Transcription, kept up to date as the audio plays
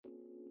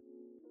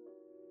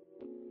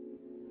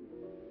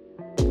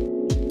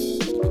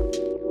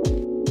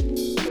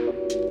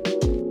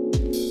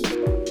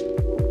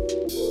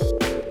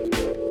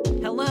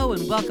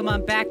Welcome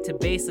on back to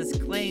Baseless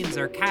Claims,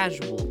 our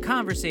casual,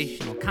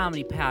 conversational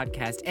comedy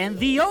podcast, and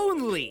the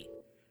only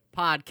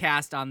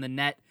podcast on the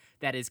net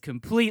that is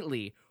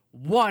completely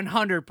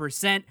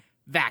 100%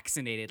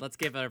 vaccinated. Let's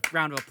give a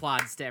round of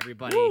applause to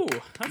everybody. Ooh,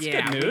 that's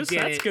good news.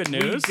 That's good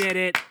news. We did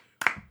it.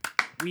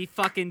 We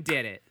fucking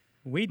did it.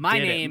 My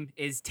name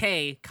is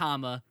Tay,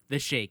 the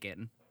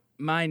Shaken.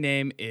 My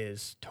name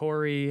is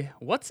Tori.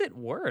 What's it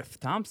worth,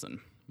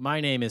 Thompson?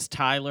 My name is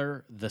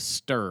Tyler the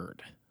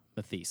Stirred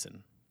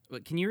Matheson.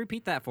 Can you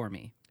repeat that for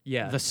me?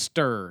 Yeah. The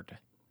Stirred.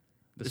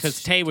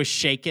 Because Tay was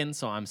shaken,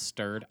 so I'm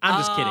stirred. I'm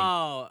just kidding.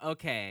 Oh,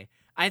 okay.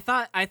 I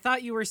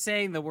thought you were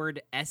saying the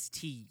word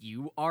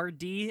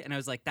STURD, and I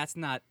was like, that's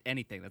not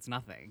anything. That's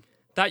nothing.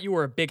 Thought you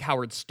were a big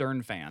Howard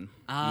Stern fan.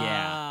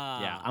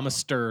 Yeah. I'm a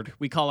stirred.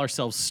 We call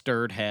ourselves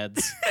stirred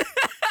heads.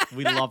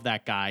 We love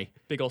that guy.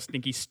 Big old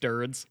stinky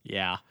sturds.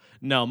 Yeah.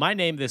 No, my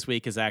name this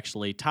week is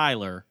actually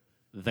Tyler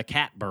the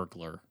Cat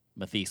Burglar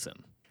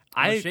Matheson.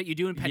 Oh, shit, you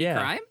doing petty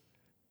crime?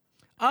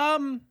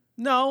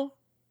 No.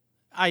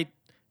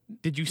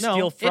 Did you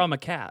steal from a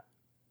cat?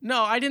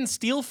 No, I didn't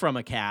steal from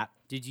a cat.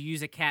 Did you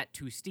use a cat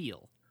to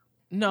steal?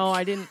 No,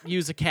 I didn't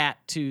use a cat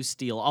to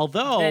steal.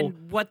 Although,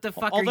 then what the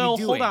fuck are you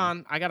doing? Hold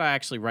on, I gotta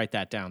actually write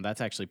that down.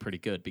 That's actually pretty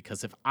good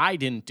because if I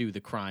didn't do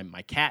the crime,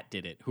 my cat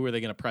did it. Who are they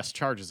gonna press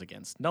charges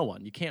against? No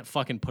one. You can't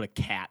fucking put a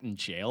cat in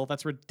jail.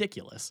 That's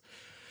ridiculous.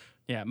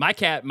 Yeah, my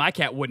cat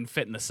wouldn't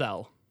fit in the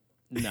cell.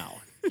 No,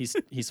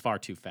 he's far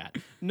too fat.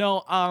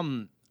 No,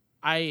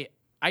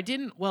 I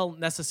didn't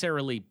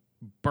necessarily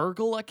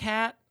burgle a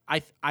cat.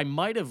 I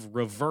might have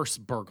reverse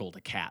burgled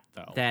a cat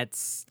though.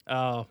 That's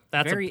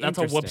that's very a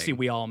interesting. whoopsie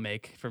we all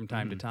make from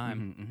time to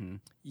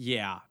time.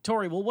 Yeah,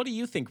 Tori. Well, what do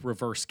you think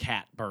reverse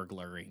cat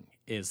burglaring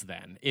is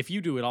then? If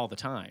you do it all the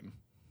time.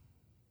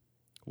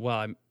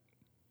 Well,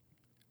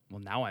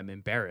 now I'm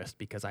embarrassed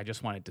because I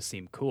just wanted to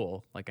seem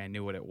cool, like I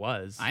knew what it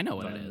was. I know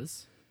what it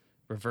is.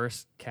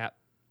 Reverse cat,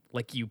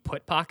 like you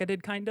put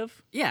pocketed, kind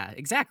of. Yeah,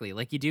 exactly.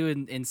 Like you do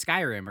in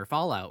Skyrim or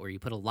Fallout, where you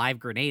put a live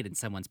grenade in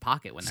someone's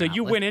pocket when. So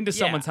you went into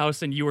someone's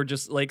house and you were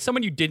just like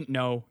someone you didn't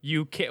know.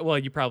 You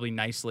probably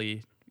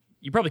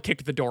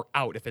kicked the door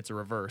out if it's a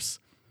reverse.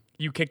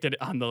 You kicked it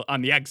on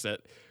the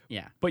exit.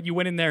 Yeah. But you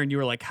went in there and you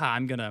were like,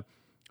 I'm gonna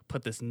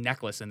put this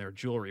necklace in their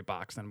jewelry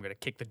box and I'm gonna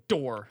kick the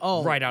door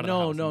right out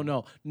of the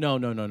house.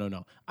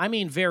 No. I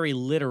mean very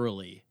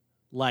literally.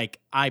 Like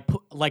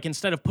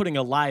instead of putting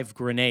a live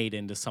grenade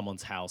into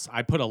someone's house,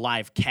 I put a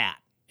live cat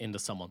into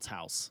someone's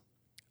house.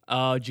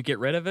 Did you get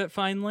rid of it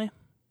finally?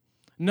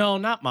 No,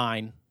 not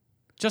mine.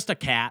 Just a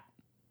cat.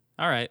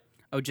 All right.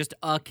 Oh, just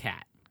a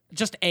cat.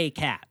 Just a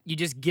cat. You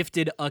just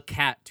gifted a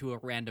cat to a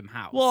random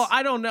house. Well,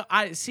 I don't know.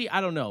 I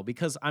don't know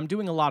because I'm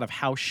doing a lot of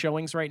house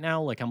showings right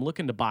now. Like I'm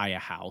looking to buy a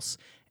house.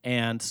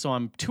 And so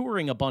I'm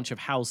touring a bunch of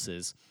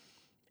houses.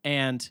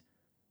 And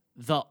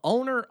the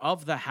owner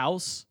of the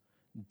house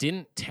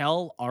didn't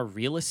tell our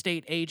real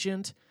estate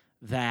agent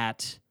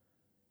that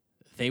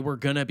they were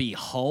going to be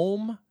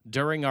home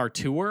during our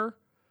tour.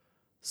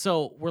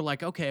 So we're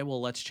like, okay, well,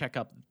 let's check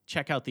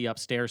out the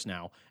upstairs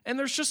now. And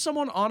there's just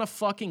someone on a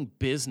fucking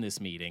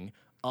business meeting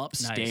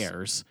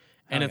upstairs.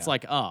 Nice. And it's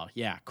like, oh,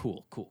 yeah,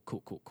 cool.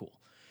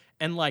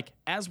 And like,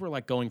 as we're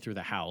like going through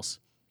the house,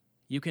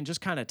 you can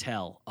just kind of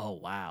tell, oh,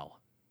 wow,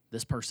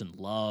 this person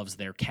loves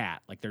their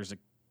cat. Like there's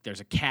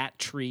a cat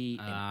tree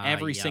in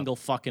every single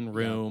fucking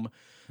room. Yep.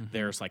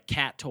 There's like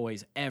cat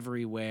toys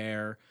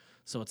everywhere.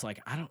 So it's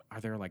like, are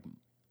there like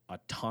a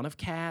ton of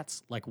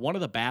cats? Like one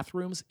of the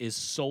bathrooms is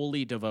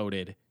solely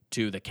devoted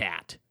to the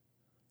cat.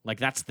 Like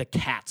that's the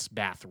cat's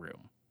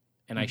bathroom.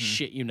 And I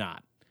shit you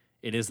not,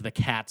 it is the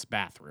cat's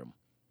bathroom.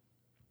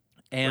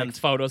 And like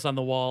photos on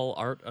the wall,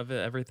 art of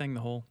it, everything,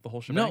 the whole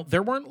shebang? No,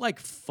 there weren't like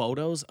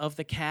photos of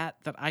the cat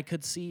that I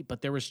could see,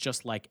 but there was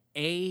just like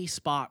a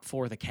spot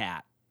for the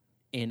cat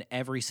in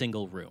every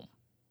single room.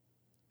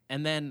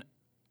 And then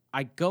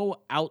I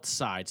go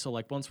outside. So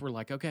like once we're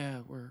like, okay,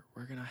 we're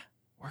gonna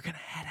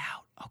head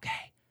out.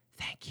 Okay,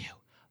 thank you.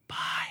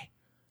 Bye.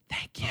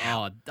 Thank you.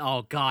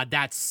 Oh God,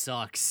 that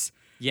sucks.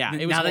 Yeah,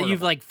 it was now horrible. that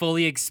you've like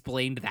fully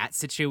explained that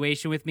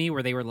situation with me,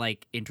 where they were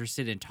like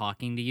interested in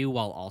talking to you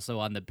while also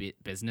on the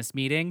business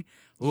meeting.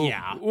 Ooh,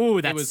 yeah. Ooh,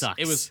 that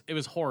sucks. It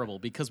was horrible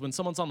because when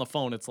someone's on the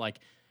phone, it's like,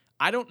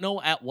 I don't know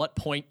at what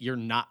point you're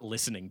not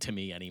listening to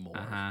me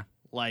anymore.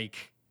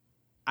 Like,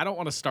 I don't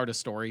want to start a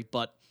story,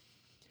 but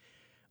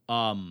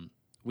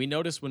we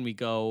noticed when we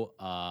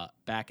go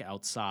back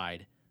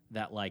outside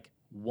that like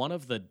one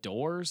of the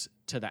doors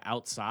to the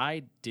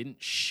outside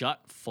didn't shut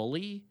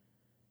fully,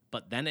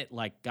 but then it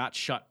like got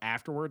shut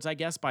afterwards, I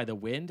guess, by the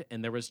wind,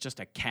 and there was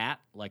just a cat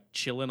like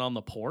chilling on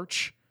the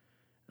porch.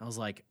 I was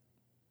like,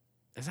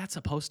 is that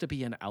supposed to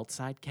be an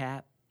outside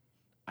cat?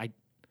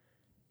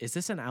 Is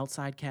this an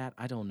outside cat?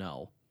 I don't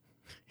know.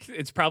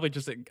 It's probably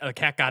just a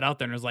cat got out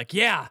there and was like,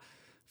 yeah,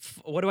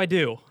 what do I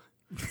do?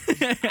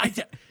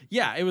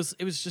 Yeah, it was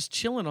just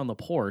chilling on the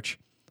porch,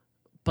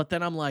 but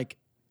then I'm like,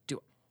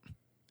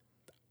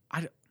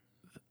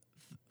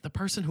 the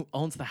person who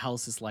owns the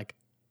house is like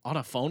on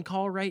a phone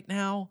call right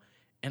now,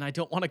 and I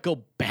don't want to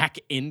go back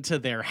into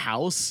their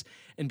house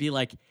and be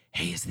like,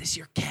 "Hey, is this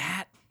your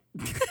cat?"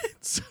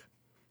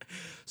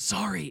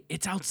 Sorry,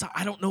 it's outside.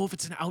 I don't know if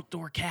it's an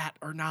outdoor cat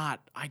or not.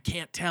 I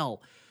can't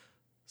tell.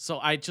 So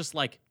I just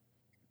like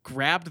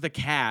grabbed the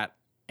cat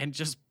and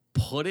just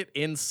put it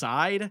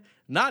inside,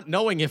 not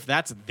knowing if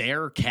that's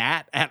their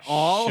cat at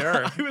all.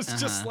 Sure. I was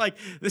just like,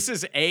 this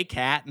is a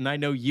cat, and I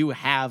know you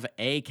have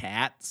a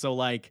cat. So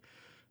like,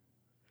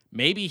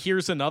 maybe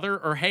here's another,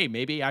 or hey,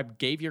 maybe I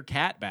gave your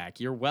cat back.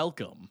 You're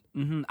welcome.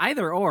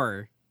 Either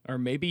or. Or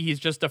maybe he's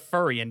just a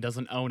furry and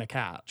doesn't own a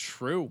cat.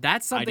 True.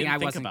 That's something didn't I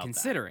think wasn't about that.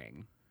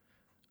 considering.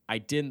 I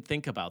didn't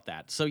think about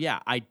that. So yeah,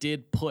 I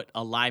did put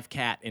a live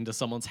cat into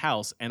someone's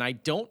house, and I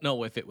don't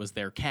know if it was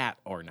their cat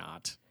or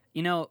not.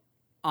 You know,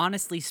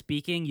 honestly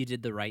speaking, you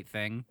did the right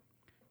thing.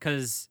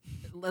 Because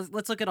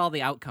let's look at all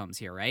the outcomes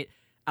here, right?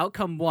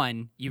 Outcome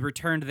 1, you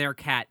returned their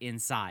cat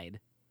inside.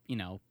 You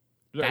know,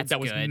 that's that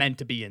was good. meant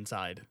to be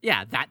inside.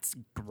 Yeah, that's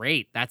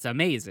great. That's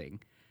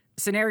amazing.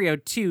 Scenario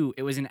 2,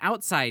 it was an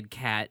outside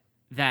cat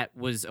that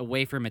was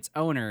away from its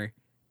owner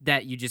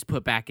that you just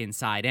put back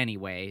inside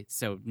anyway,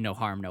 so no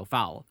harm, no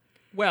foul.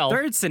 Well,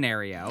 Third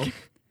scenario,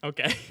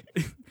 okay.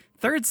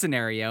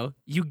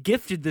 you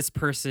gifted this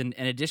person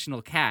an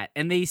additional cat,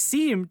 and they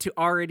seem to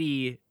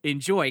already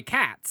enjoy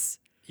cats.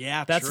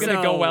 Yeah, That's true.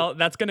 gonna go well.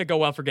 That's gonna go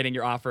well for getting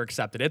your offer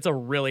accepted. It's a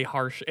really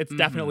harsh. It's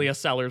definitely a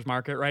seller's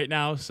market right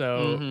now.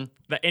 So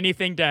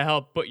anything to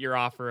help put your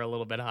offer a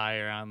little bit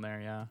higher on there.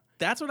 Yeah.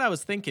 That's what I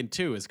was thinking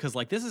too, is because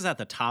like this is at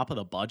the top of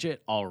the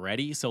budget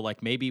already. So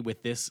like maybe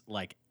with this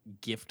like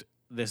gift,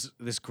 this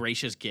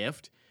gracious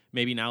gift,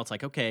 maybe now it's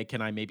like, okay,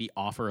 can I maybe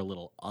offer a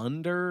little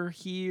under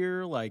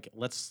here? Like,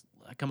 let's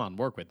come on,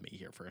 work with me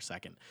here for a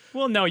second.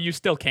 Well, no, you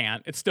still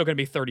can't. It's still gonna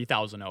be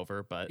 30,000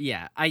 over. But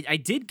Yeah, I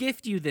did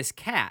gift you this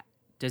cat.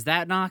 Does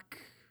that knock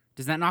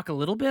a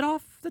little bit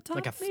off the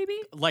top, maybe?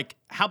 Like,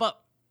 how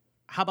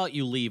about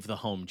you leave the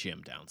home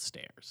gym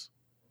downstairs?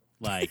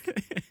 Like,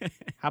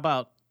 how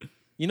about,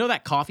 you know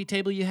that coffee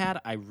table you had?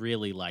 I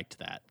really liked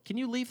that. Can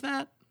you leave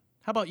that?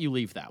 How about you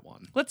leave that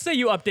one? let's say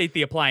you update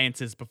the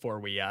appliances before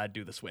we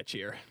do the switch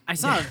here. I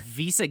saw a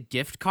Visa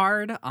gift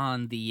card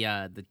on the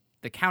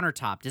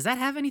countertop. Does that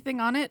have anything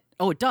on it?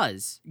 Oh, it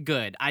does.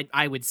 Good.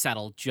 I would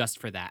settle just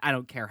for that. I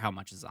don't care how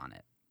much is on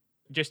it.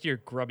 Just your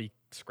grubby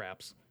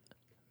scraps.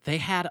 They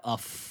had a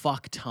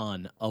fuck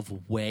ton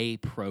of whey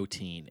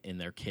protein in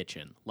their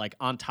kitchen. Like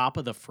on top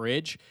of the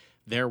fridge,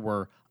 there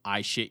were,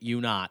 I shit you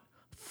not,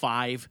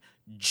 5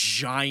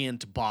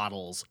 giant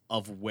bottles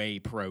of whey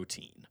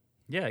protein.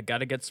 Yeah,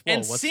 gotta get swole.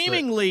 And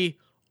seemingly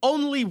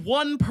only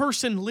one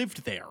person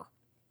lived there.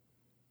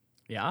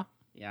 Yeah.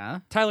 Yeah.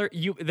 Tyler,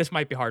 this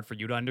might be hard for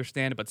you to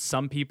understand, but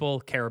some people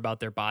care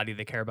about their body.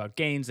 They care about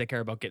gains. They care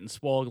about getting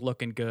swole,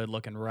 looking good,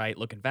 looking right,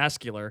 looking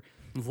vascular.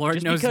 Lord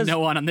Just knows because- no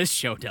one on this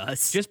show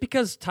does. Just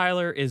because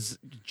Tyler is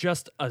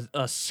just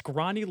a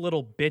scrawny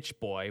little bitch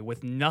boy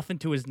with nothing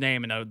to his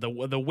name, and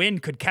the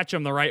wind could catch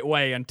him the right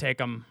way and take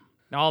him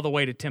all the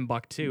way to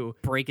Timbuktu.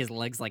 break his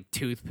legs like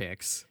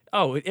toothpicks.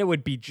 Oh, it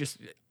would be just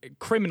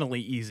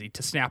criminally easy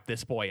to snap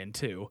this boy in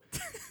two.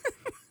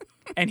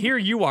 And here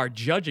you are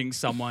judging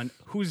someone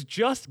who's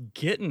just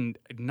getting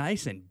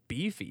nice and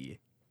beefy.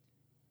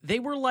 They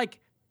were like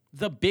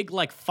the big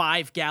like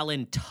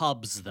 5-gallon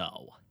tubs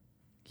though.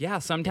 Yeah,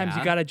 sometimes Yeah.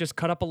 you gotta just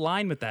cut up a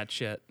line with that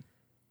shit.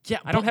 Yeah,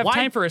 I don't but have why-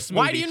 time for a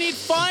Why do smoothie. you need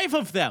 5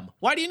 of them?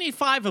 Why do you need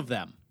 5 of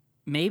them?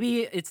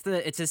 Maybe it's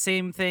the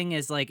same thing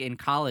as like in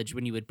college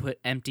when you would put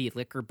empty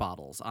liquor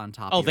bottles on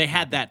top. Oh, of they your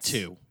had that cabinets.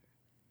 too.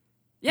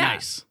 Yeah.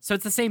 Nice. So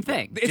it's the same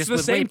thing. It's just the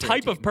with whey same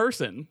type of protein.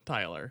 person,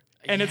 Tyler.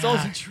 And it's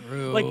also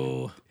true.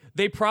 like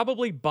they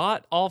probably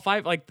bought all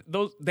 5 like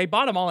those they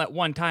bought them all at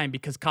one time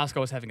because Costco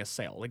was having a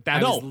sale. Like I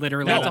that's was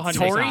literally that's at 100%.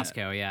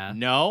 Costco. Yeah.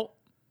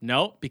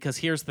 No, because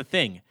here's the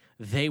thing.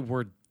 They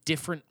were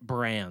different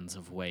brands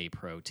of whey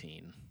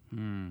protein.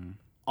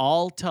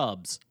 All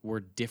tubs were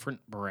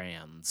different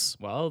brands.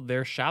 Well,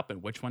 they're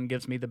shopping. Which one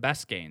gives me the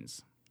best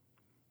gains?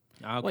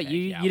 Okay, What you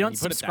yeah, you when don't put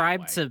it that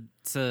subscribe way.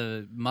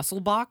 to Muscle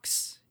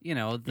Box? You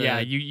know, the, Yeah,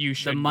 you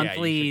should the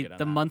monthly yeah, you should get on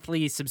the that.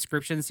 monthly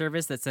subscription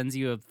service that sends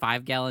you a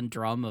 5-gallon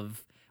drum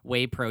of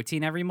whey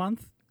protein every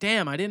month.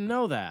 Damn, I didn't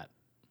know that.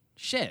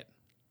 Shit.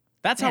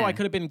 That's how I Yeah.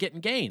 could have been getting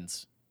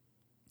gains.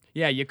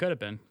 Yeah, you could have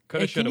been.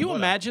 Could Hey, have. can you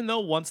imagine though?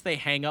 Once they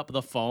hang up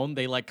the phone,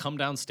 they like come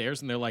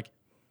downstairs and they're like,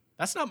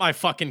 "That's not my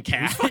fucking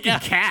cat. Fucking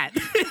cat.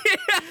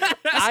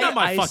 That's not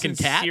my I fucking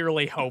cat."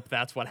 sincerely hope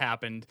that's what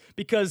happened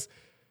because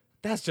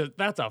that's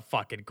a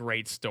fucking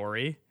great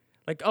story.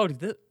 Like, oh, did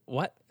this,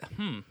 what?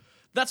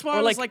 That's why Or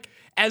I was like, like,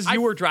 as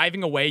you were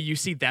driving away, you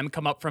see them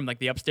come up from like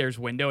the upstairs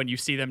window, and you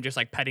see them just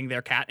like petting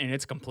their cat, and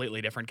it's a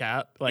completely different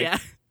cat. Like, Yeah.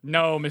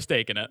 no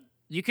mistaking it.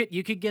 You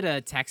could get a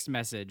text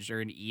message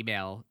or an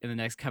email in the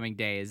next coming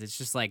days. It's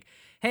just like,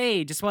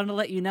 hey, just wanted to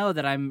let you know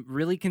that I'm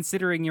really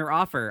considering your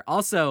offer.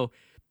 Also,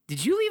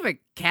 did you leave a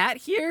cat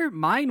here?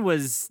 Mine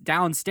was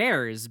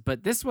downstairs,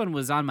 but this one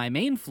was on my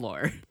main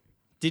floor.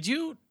 did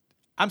you?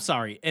 I'm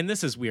sorry, and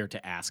this is weird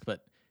to ask,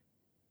 but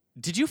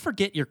did you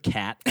forget your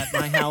cat at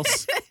my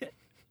house?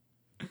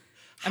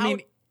 I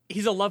mean,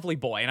 he's a lovely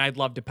boy, and I'd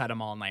love to pet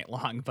him all night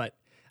long, but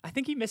I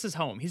think he misses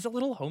home. He's a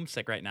little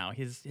homesick right now.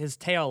 His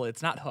tail,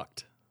 it's not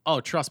hooked. Oh,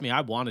 trust me,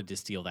 I wanted to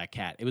steal that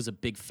cat. It was a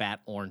big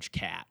fat orange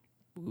cat.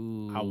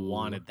 Ooh. I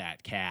wanted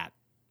that cat.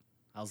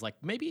 I was like,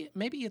 maybe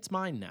it's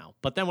mine now.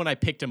 But then when I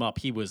picked him up,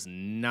 he was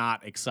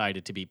not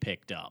excited to be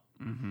picked up.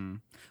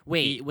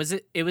 Wait,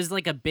 it was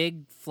like a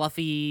big,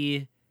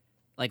 fluffy,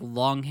 like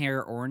long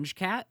hair orange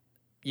cat?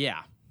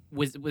 Yeah,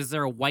 Was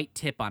there a white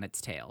tip on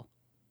its tail?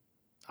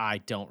 I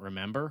don't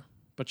remember,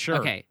 but sure.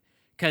 Okay,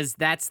 because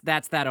that's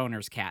that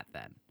owner's cat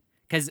then.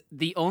 Because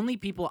the only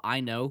people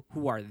I know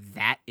who are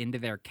that into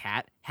their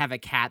cat have a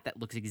cat that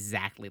looks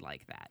exactly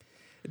like that.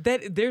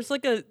 That there's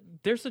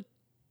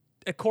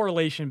a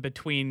correlation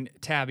between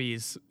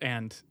tabbies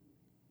and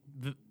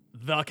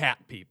the cat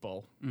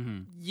people.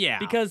 Yeah.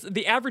 Because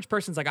the average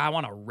person's like, I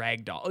want a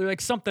rag doll, or like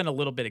something a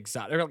little bit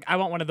exotic. Or like, I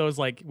want one of those,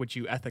 like, which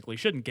you ethically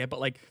shouldn't get, but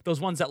like those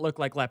ones that look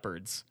like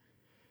leopards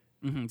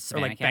or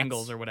like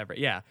Bengals or whatever.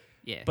 Yeah.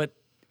 Yeah. But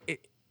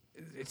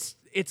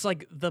it's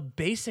like the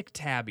basic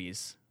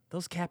tabbies.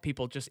 Those cat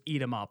people just eat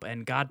them up,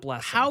 and God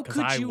bless them. How 'cause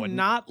could I you wouldn't.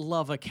 not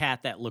love a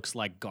cat that looks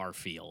like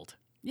Garfield?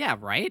 Yeah,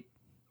 right?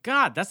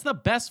 God, that's the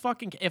best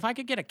fucking. If I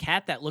could get a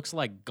cat that looks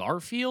like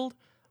Garfield,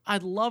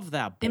 I'd love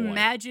that boy.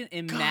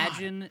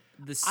 Imagine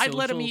the social I'd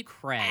let him eat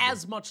cred.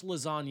 as much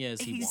lasagna as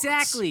he wants.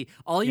 Exactly.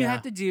 All you Yeah.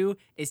 have to do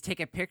is take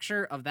a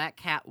picture of that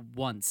cat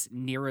once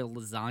near a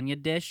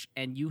lasagna dish,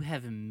 and you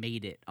have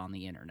made it on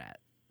the internet.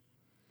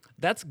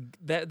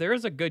 There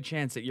is a good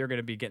chance that you're going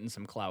to be getting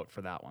some clout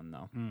for that one,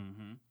 though.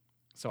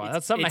 So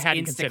that's something I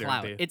hadn't considered.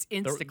 Insta-clout. It's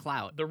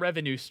insta-clout. The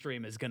revenue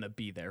stream is going to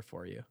be there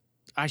for you.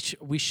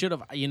 We should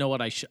have. You know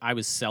what? I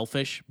was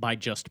selfish by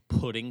just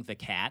putting the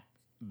cat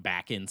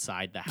back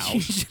inside the You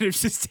house. should have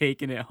just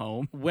taken it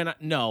home.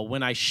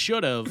 when I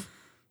should have,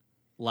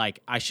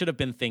 I should have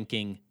been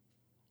thinking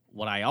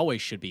what I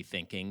always should be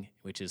thinking,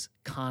 which is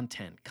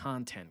content.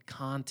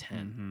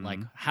 Like,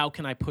 how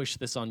can I push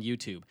this on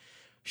YouTube?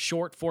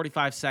 Short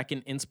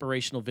 45-second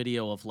inspirational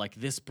video of like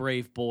this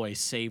brave boy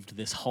saved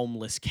this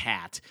homeless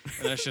cat.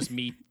 And that's just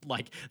me,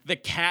 like the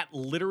cat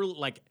literally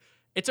like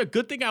it's a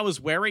good thing I was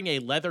wearing a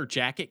leather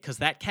jacket because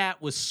that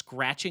cat was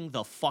scratching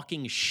the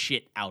fucking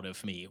shit out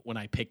of me when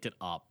I picked it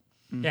up.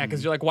 Yeah,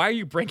 because you're like, why are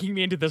you bringing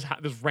me into this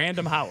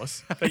random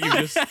house that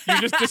you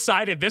just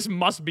decided this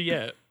must be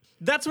it?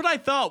 That's what I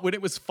thought when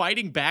it was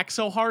fighting back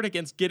so hard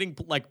against getting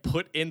like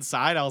put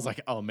inside. I was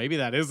like, oh, maybe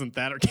that isn't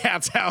that or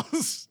cat's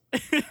house.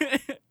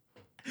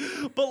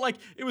 But like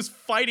it was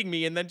fighting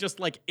me, and then just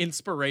like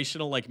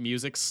inspirational like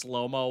music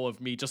slow-mo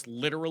of me just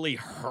literally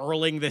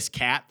hurling this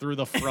cat through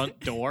the front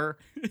door.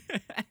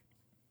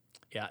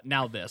 Yeah,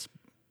 now this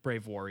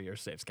brave warrior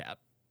saves cat.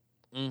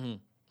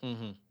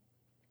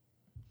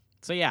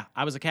 So yeah,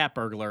 I was a cat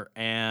burglar,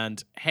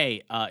 and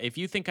hey, if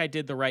you think I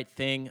did the right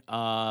thing,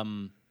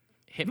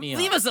 hit me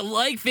Leave up. us a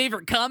like,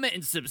 favorite, comment,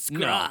 and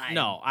subscribe.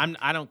 No,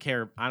 I don't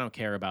care. I don't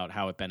care about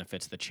how it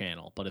benefits the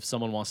channel. But if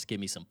someone wants to give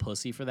me some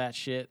pussy for that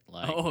shit,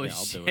 like, Oh, yeah,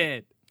 I'll do it.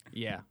 shit.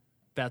 Yeah,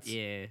 that's.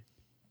 Yeah.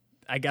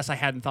 I guess I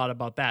hadn't thought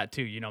about that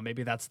too. You know,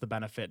 maybe that's the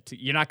benefit.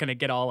 You're not gonna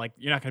get all like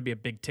you're not gonna be a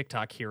big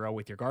TikTok hero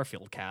with your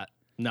Garfield cat.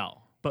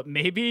 No. But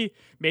maybe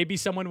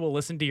someone will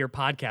listen to your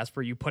podcast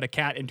where you put a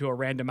cat into a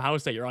random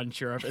house that you're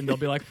unsure of, and they'll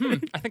be like,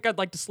 I think I'd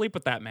like to sleep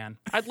with that man.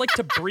 I'd like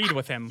to breed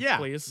with him, Yeah,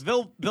 please.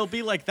 They'll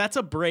be like, that's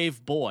a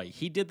brave boy.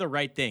 He did the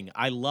right thing.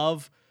 I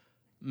love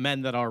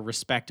men that are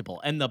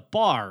respectable. And the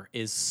bar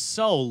is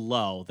so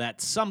low that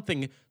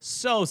something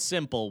so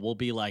simple will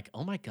be like,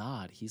 oh my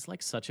God, he's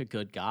like such a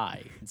good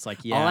guy. It's like,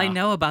 yeah. All I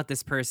know about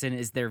this person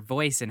is their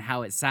voice and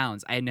how it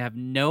sounds. I have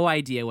no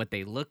idea what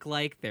they look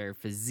like, their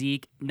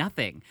physique,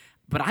 nothing.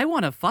 But I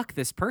want to fuck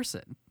this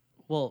person.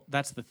 Well,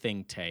 that's the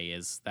thing, Tay,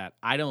 is that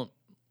I don't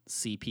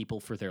see people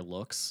for their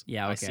looks.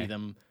 Yeah, I okay. see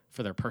them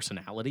for their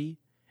personality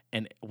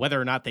and whether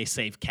or not they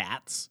save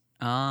cats.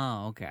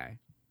 Oh, okay.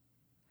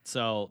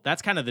 So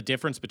that's kind of the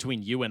difference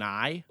between you and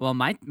I. Well,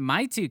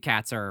 my two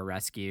cats are a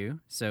rescue.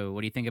 So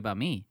what do you think about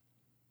me?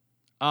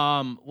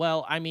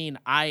 Well, I mean,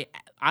 I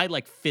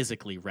like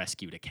physically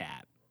rescued a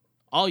cat.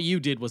 All you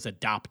did was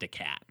adopt a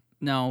cat.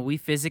 No, we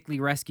physically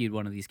rescued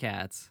one of these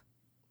cats.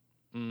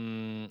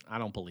 I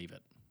don't believe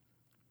it.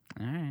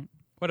 All right.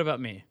 What about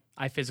me?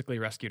 I physically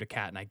rescued a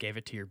cat and I gave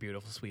it to your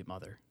beautiful, sweet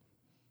mother.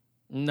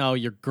 No,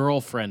 your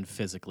girlfriend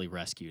physically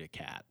rescued a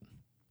cat.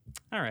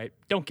 All right,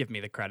 don't give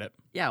me the credit.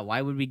 Yeah,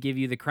 why would we give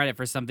you the credit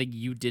for something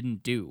you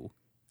didn't do?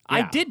 I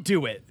Yeah. did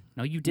do it.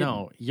 No, you didn't.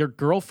 No, your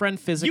girlfriend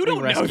physically You don't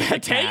know rescued a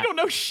that, Tay. You cat. don't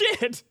know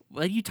shit.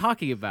 What are you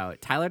talking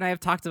about? Tyler and I have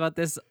talked about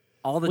this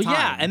all the Well, time.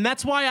 yeah, and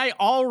that's why I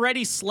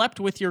already slept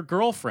with your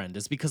girlfriend,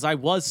 is because I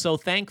was so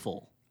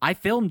thankful. I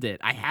filmed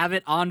it. I have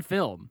it on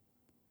film.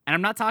 And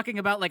I'm not talking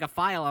about like a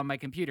file on my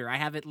computer. I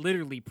have it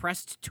literally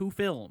pressed to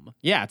film.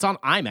 Yeah, it's on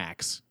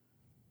IMAX.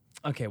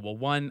 Okay, well,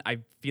 one, I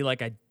feel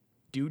like I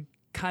do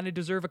kind of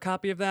deserve a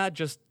copy of that.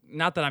 Just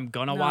not that I'm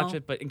gonna watch No.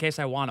 it, but in case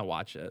I want to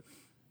watch it.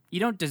 You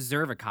don't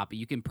deserve a copy.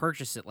 You can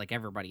purchase it like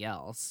everybody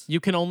else. You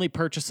can only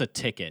purchase a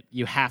ticket.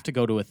 You have to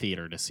go to a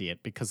theater to see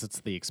it because it's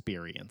the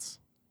experience.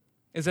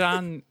 Is it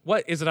on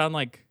what? Is it on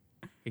like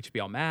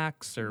HBO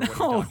Max or what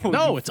are we No. talking?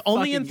 No, you it's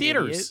only in fucking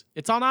theaters. idiot.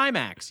 It's on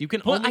IMAX. You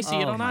can Well, only see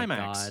it on Oh my IMAX. God.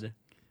 You can only see it on my IMAX. God.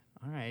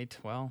 All right,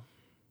 well,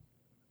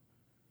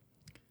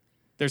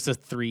 There's a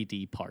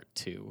 3D part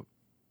too.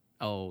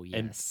 Oh,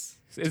 And- yes.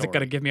 is it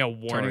going to give me a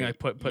warning? Tori, I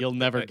put you'll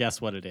never like, guess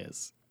what it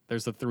is.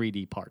 There's a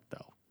 3D part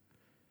though.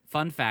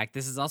 Fun fact,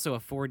 this is also a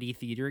 4D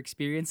theater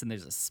experience, and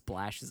there's a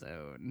splash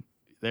zone.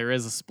 There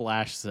is a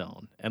splash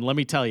zone. And let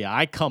me tell you,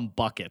 I come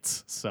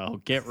buckets.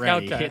 So get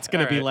ready. Okay, It's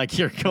going all to be right. like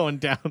you're going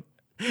down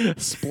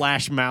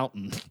Splash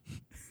Mountain.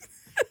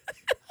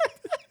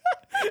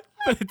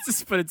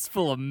 But it's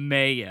full of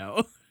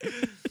mayo.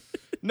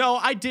 No,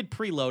 I did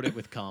preload it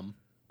with cum.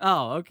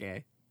 Oh,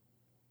 okay.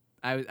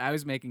 I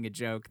was making a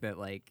joke that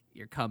like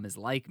your cum is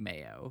like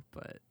mayo,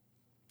 but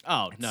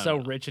Oh, It's no. so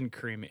no. rich and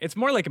creamy. It's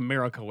more like a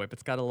Miracle Whip.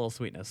 It's got a little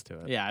sweetness to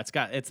it. Yeah,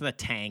 it's the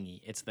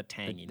tangy. It's the the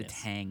tanginess.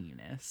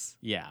 tanginess.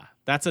 Yeah,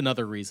 that's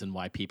another reason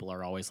why people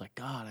are always like,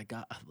 God,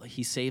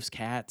 he saves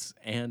cats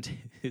and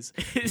his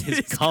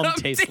cum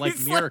tastes like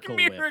Miracle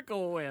Whip.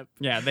 Miracle Whip.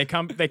 Yeah, they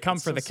come for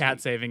so the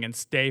cat saving and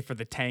stay for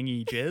the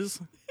tangy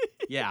jizz.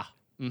 Yeah,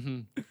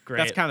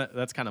 Great.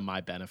 that's kind of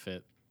my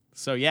benefit.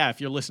 So yeah, if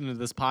you're listening to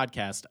this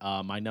podcast,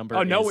 my number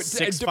Oh no! is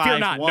Fear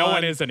not. No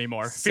one 651 is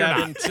anymore. Fear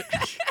not. 7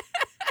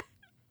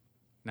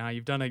 No,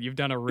 you've done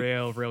a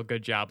real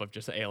good job of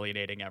just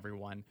alienating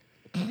everyone.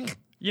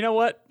 You know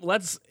what?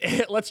 Let's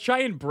try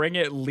and bring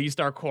at least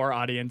our core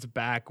audience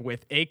back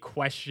with a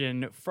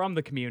question from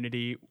the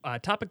community, a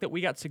topic that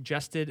we got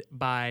suggested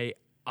by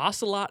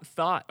Ocelot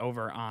Thought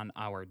over on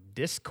our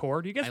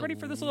Discord. You guys ready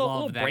for this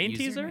little that brain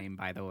teaser? username,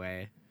 by the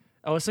way.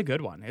 Oh, it's a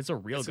good one. It's a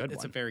real good It's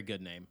one. a very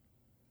good name.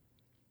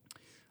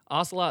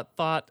 Ocelot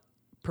Thought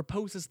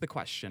proposes the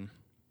question: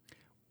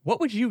 what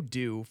would you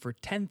do for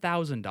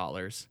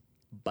 $10,000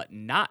 but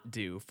not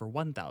do for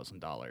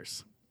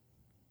 $1,000?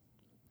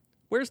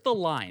 Where's the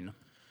line?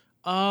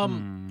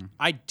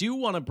 I do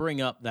want to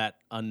bring up that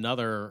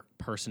another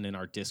person in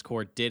our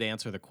Discord did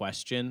answer the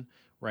question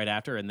right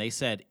after, and they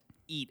said,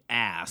 eat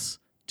ass,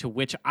 to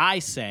which I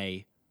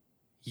say,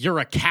 you're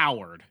a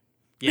coward.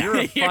 Yeah. You're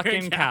a You're a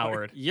fucking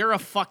coward. You're a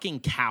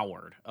fucking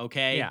coward,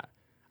 okay? Yeah.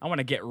 I want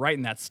to get right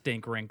in that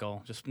stink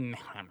wrinkle. Just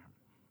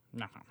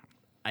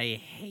I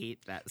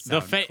hate that The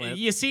sound clip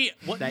you see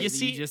what that you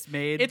see you just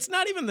made. It's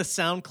not even the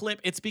sound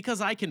clip. It's because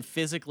I can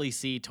physically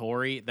see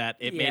Tori that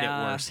it made it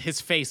Yeah. worse.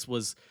 His face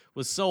was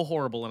so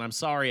horrible, and I'm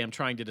sorry I'm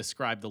trying to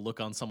describe the look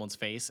on someone's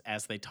face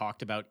as they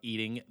talked about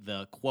eating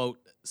the quote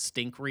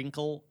stink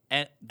wrinkle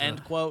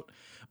end quote.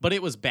 But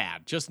it was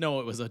bad. Just know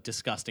it was a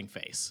disgusting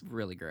face.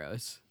 really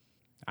gross.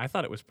 I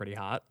thought it was pretty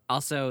hot.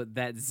 Also,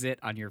 that zit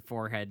on your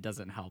forehead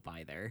doesn't help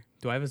either.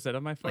 Do I have a zit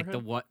on my Like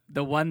forehead?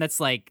 the one that's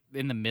like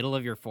in the middle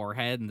of your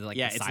forehead and like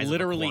Yeah, the it's size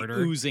literally of a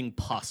quarter. oozing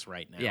pus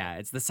right now. Yeah,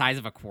 it's the size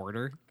of a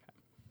quarter.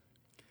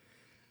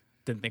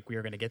 Didn't think we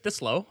were going to get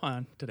this low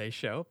on today's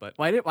show, but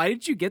Why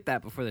did you get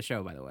that before the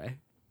show? By the way,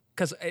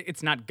 because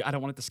it's not, I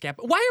don't want it to scab.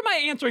 Why am I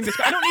answering this?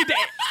 I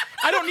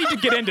don't need to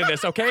get into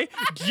this, okay?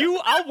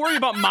 I'll worry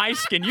about my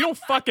skin. You don't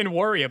fucking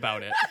worry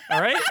about it, all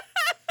right?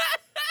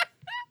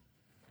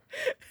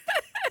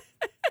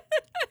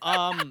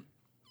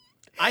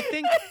 I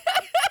think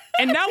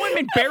And now I'm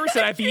embarrassed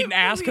that I've eaten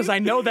ass because I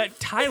know that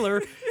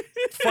Tyler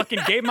fucking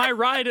gave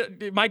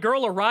my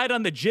girl a ride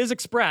on the Jizz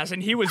Express,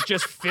 and he was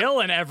just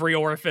filling every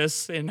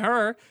orifice in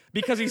her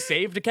because he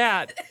saved a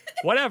cat.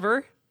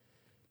 Whatever.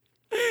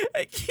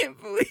 I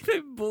can't believe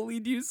I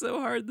bullied you so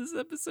hard this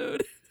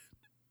episode.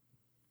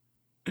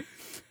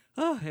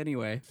 Oh,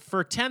 anyway,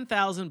 for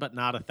 10,000 but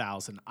not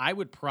 1,000, I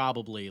would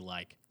probably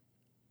like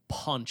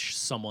punch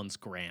someone's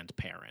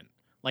grandparent.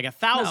 Like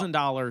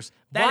 $1,000,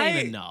 that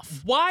ain't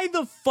enough. Why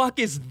the fuck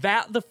is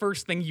that the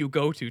first thing you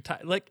go to?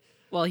 Like,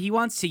 well, he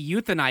wants to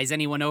euthanize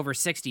anyone over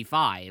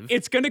 65.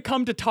 it's going to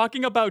come to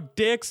talking about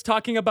dicks,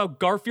 talking about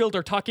Garfield,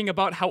 or talking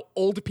about how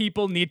old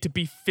people need to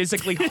be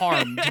physically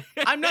harmed.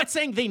 I'm not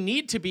saying they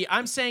need to be.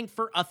 I'm saying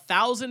for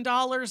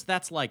 $1,000,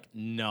 that's like,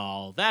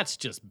 no, that's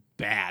just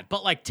bad.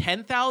 But like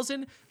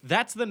 10,000,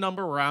 that's the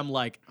number where I'm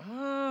like,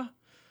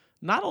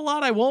 not a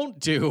lot I won't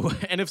do.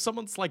 And if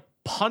someone's like,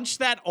 punch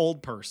that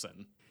old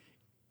person.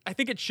 I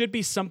think it should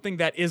be something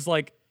that is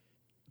like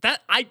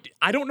that.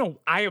 I don't know.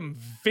 I am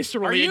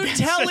viscerally. Are you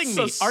against telling this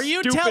me? so Are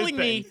you stupid telling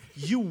thing. me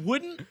you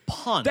wouldn't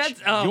punch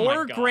Oh my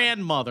your God.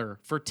 grandmother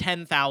for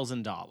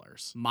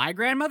 $10,000? My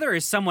grandmother or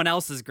someone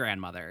else's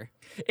grandmother?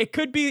 It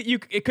could be you.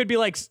 It could be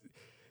like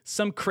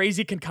some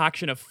crazy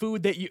concoction of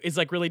food that is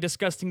like really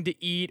disgusting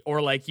to eat, or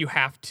like you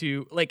have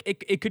to like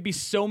it could be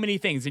so many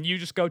things, and you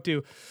just go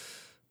to,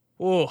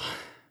 oh,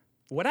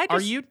 would I?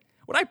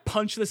 Would I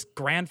punch this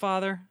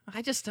grandfather?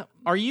 I just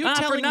Are you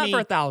telling not me for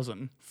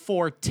 1,000?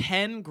 for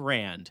 10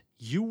 grand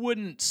you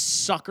wouldn't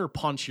sucker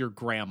punch your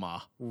grandma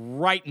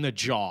right in the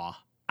jaw?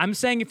 I'm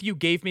saying if you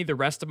gave me the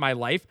rest of my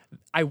life,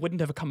 I wouldn't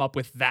have come up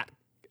with that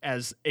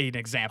as an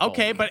example.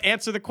 Okay, but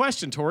answer the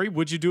question, Tori.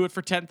 Would you do it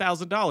for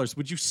 $10,000?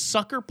 Would you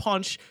sucker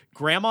punch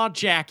Grandma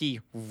Jackie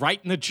right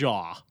in the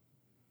jaw?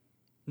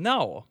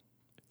 No.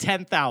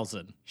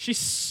 10,000. She's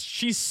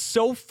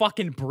so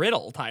fucking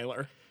brittle,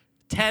 Tyler.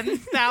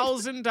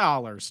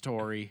 $10,000,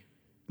 Tori.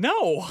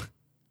 No.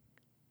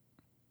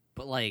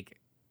 But like,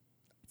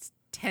 it's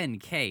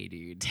 10K,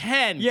 dude.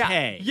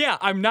 10K. Yeah,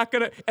 I'm not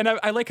gonna. And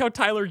I like how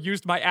Tyler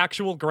used my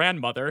actual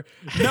grandmother.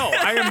 No,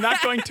 I am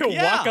not going to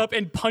Yeah. walk up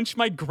and punch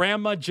my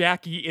grandma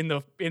Jackie in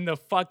the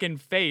fucking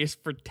face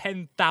for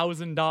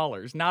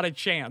 $10,000. Not a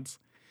chance.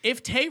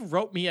 If Tay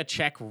wrote me a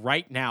check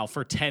right now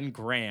for 10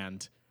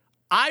 grand,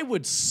 I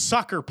would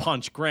sucker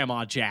punch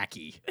Grandma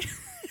Jackie.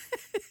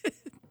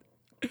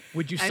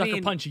 Would you I sucker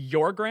mean- punch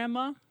your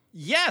grandma?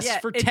 Yes, Yeah,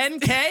 for it's-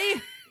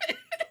 10K?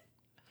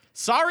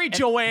 Sorry,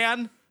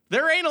 Joanne.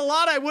 There ain't a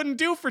lot I wouldn't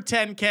do for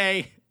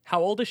 10K.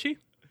 How old is she?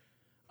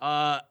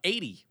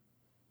 80.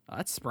 Oh,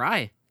 that's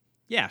spry.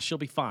 Yeah, she'll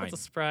be fine. That's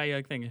a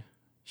spry thing.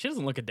 She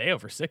doesn't look a day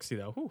over 60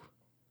 though. Whew.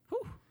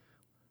 Whew.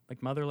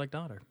 Like mother, like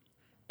daughter.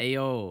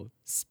 Ayo,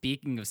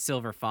 speaking of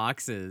silver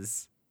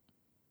foxes,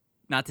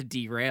 not to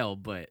derail,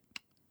 but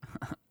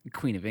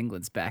Queen of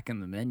England's back in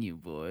the menu,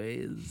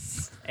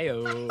 boys.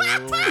 Ayo.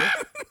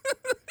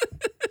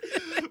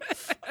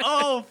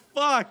 Oh,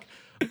 fuck.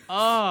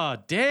 Oh,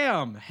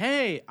 damn.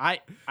 Hey, I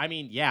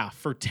mean, yeah,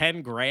 for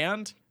 10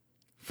 grand?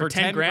 For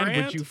 10 grand,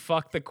 would you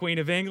fuck the Queen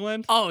of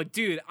England? Oh,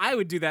 dude, I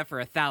would do that for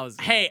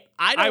 1,000. Hey,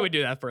 I would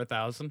do that for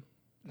 1,000.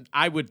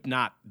 I would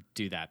not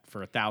do that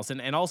for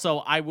 1,000, and also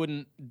I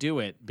wouldn't do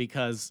it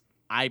because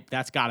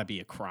that's got to be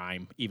a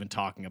crime. Even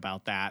talking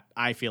about that,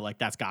 I feel like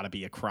that's got to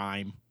be a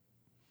crime.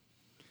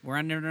 We're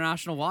on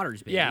international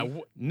waters, baby. Yeah.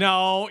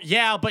 No,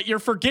 yeah, but you're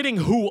forgetting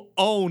who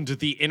owned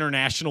the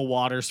international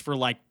waters for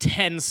like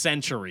 10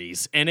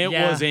 centuries, and it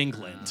Yeah. was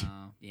England.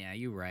 Yeah,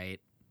 you're right.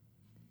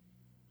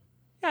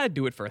 Yeah, I'd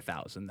do it for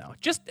 1,000 though.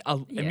 I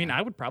mean, Yeah.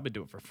 I would probably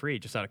do it for free,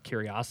 just out of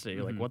curiosity.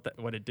 Like,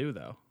 what it do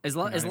though? As, You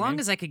know what I long mean?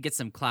 as I could get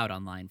some clout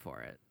online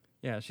for it.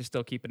 Yeah, she's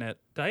still keeping it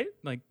tight.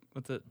 Like,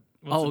 what's the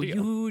Oh, deal?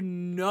 you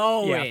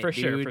know Yeah, it, for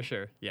sure, dude. for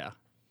sure. Yeah.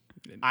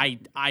 I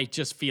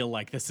just feel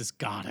like this has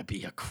got to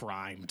be a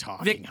crime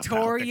talking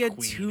Victoria about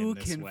the Queen too in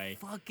this can way.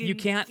 fucking You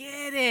can't-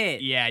 get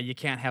it. Yeah, you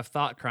can't have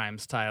thought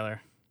crimes,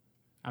 Tyler.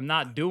 I'm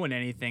not doing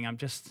anything. I'm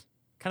just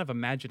kind of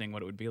imagining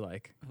what it would be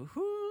like.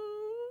 Woohoo.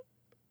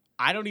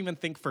 I don't even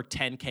think for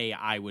 10K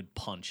I would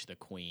punch the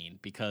Queen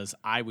because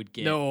I would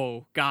get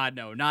No, God,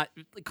 no, not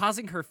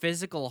causing her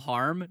physical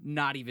harm.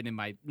 Not even in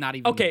my, not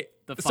even. Okay,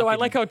 the so I fucking-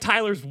 like how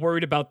Tyler's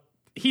worried about.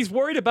 He's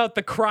worried about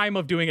the crime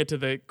of doing it to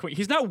the Queen.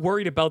 He's not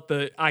worried about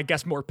the, I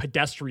guess, more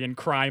pedestrian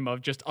crime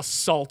of just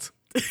assault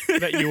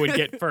that you would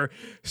get for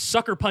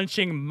sucker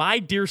punching my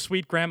dear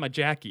sweet grandma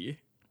Jackie.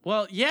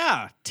 Well,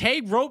 yeah,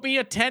 Tay wrote me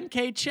a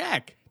 10K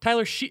check.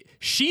 Tyler,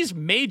 she's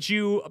made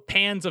you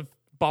pans of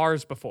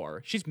bars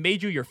before. She's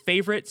made you your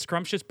favorite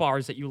scrumptious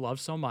bars that you love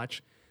so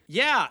much.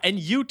 Yeah, and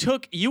you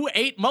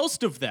ate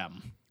most of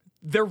them.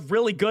 They're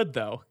really good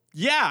though.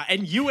 Yeah,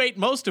 and you ate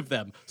most of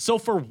them. So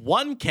for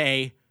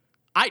 1K,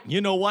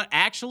 you know what?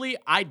 Actually,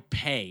 I'd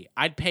pay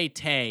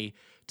Tay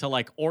to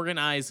like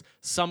organize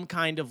some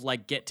kind of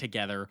like get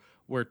together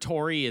where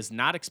Tori is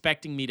not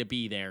expecting me to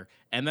be there,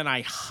 and then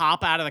I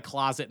hop out of the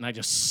closet and I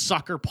just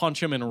sucker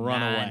punch him and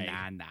run away.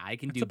 Nah. I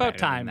can do about better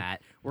time. than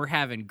that. We're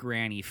having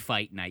Granny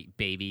fight night,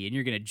 baby, and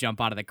you're gonna jump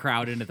out of the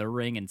crowd into the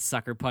ring and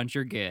sucker punch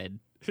her good.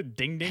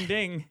 Ding, ding,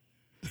 ding.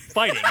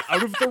 Fighting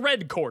out of the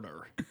red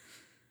corner.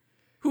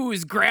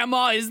 Whose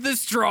grandma is the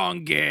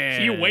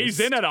strongest? He weighs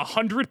in at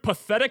 100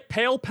 pathetic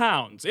pale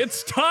pounds.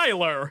 It's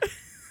Tyler.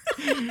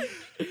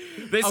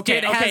 This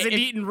Okay, kid okay, hasn't if-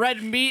 eaten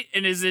red meat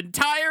in his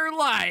entire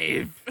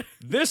life.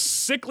 This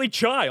sickly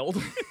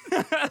child.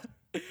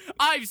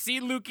 I've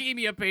seen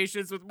leukemia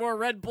patients with more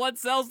red blood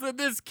cells than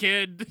this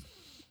kid.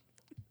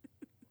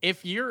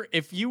 If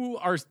you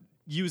are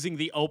using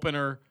the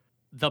opener,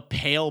 the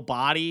pale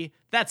body,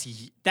 that's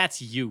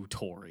you,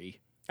 Tori.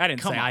 I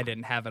didn't Come say on. I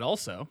didn't have it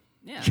also.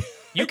 Yeah.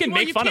 You can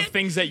Well, make fun of can't-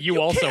 things that you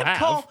also can't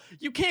have.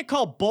 You can't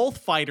call both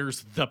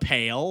fighters the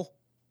pale.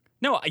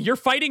 No, you're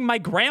fighting my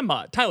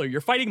grandma. Tyler,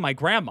 you're fighting my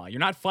grandma. You're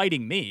not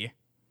fighting me.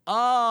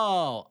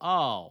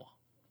 Oh.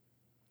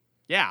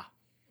 Yeah.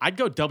 I'd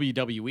go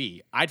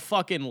WWE. I'd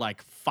fucking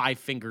like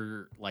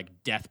 5-finger like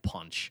death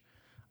punch.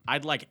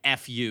 I'd like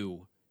F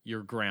you,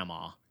 your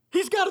grandma.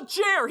 He's got a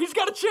chair. He's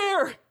got a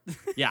chair.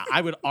 Yeah,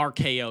 I would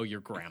RKO your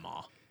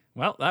grandma.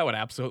 Well, that would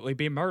absolutely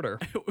be murder.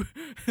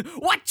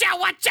 Watch out,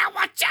 watch out,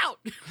 watch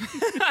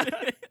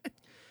out.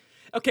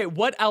 Okay,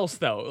 what else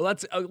though?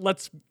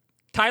 Let's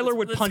Tyler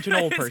would punch an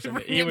old person.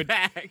 Bring He it would.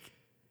 back.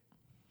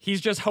 He's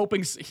just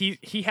hoping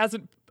he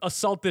hasn't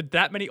assaulted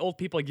that many old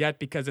people yet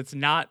because it's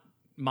not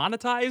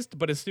monetized.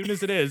 But as soon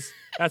as it is,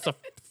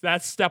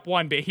 that's step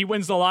one. But he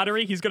wins the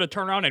lottery, he's gonna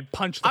turn around and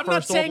punch the I'm not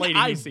first old saying lady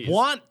I he sees.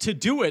 want to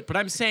do it, but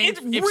I'm saying It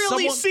if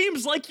really someone...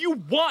 seems like you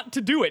want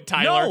to do it,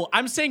 Tyler. No,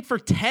 I'm saying for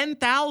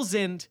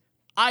 10,000,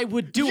 I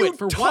would do you it.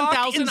 For talk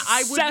 1,000,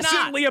 I would not.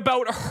 incessantly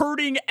about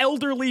hurting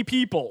elderly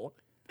people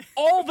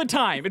all the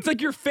time. It's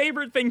like your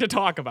favorite thing to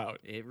talk about.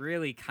 It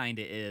really kind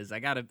of is. I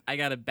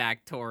gotta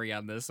back Tori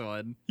on this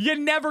one. You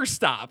never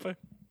stop.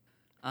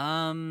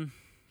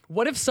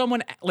 What if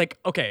someone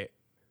okay,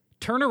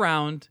 turn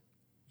around,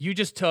 you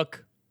just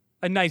took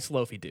a nice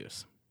loafy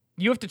deuce.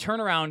 You have to turn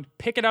around,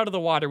 pick it out of the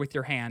water with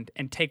your hand,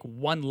 and take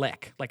one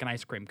lick like an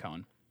ice cream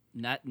cone.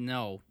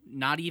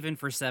 Not even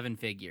for 7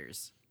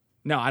 figures.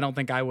 No, I don't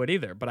think I would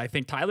either, but I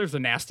think Tyler's a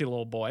nasty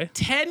little boy.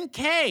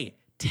 10K.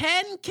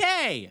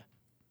 10K.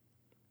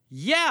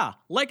 Yeah,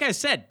 like I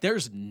said,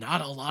 there's not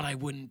a lot I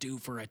wouldn't do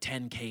for a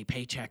 10K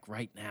paycheck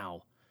right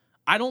now.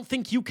 I don't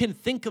think you can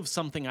think of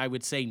something I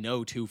would say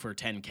no to for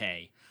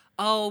 10K.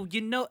 Oh,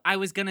 I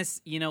was gonna.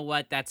 You know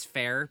what? That's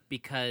fair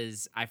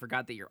because I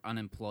forgot that you're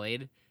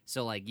unemployed.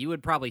 So like, you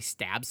would probably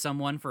stab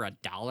someone for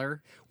 $1.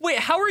 Wait,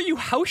 how are you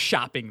house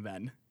shopping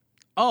then?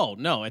 Oh,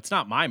 no, it's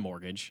not my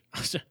mortgage.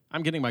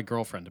 I'm getting my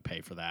girlfriend to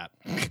pay for that.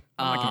 I'm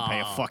not going to pay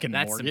a fucking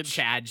that's mortgage.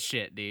 Some Chad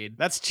shit, dude.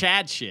 That's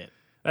Chad shit.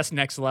 That's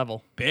next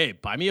level. Babe,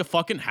 buy me a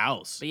fucking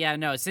house. But yeah,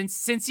 no.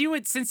 Since you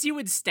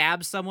would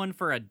stab someone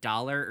for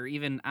 $1 or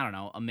even, I don't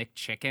know, a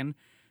McChicken,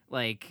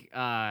 like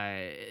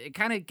it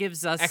kind of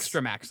gives us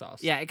Extra mac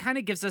sauce. Yeah, it kind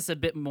of gives us a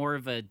bit more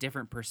of a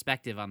different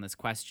perspective on this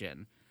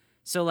question.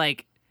 So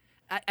like,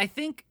 I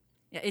think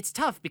it's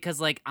tough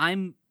because like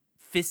I'm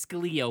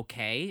fiscally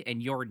okay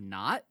and you're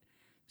not.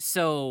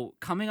 So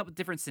coming up with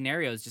different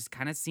scenarios just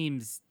kind of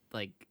seems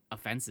like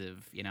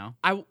offensive, you know?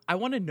 I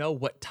want to know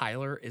what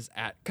Tyler is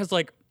at, because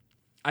like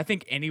I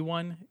think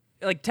anyone,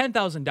 like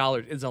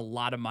 $10,000 is a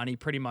lot of money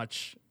pretty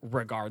much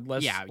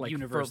regardless. Yeah, like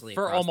universally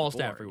for across the almost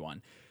board.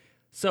 everyone.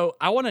 So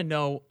I want to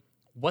know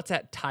what's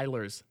at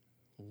Tyler's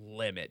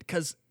limit,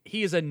 because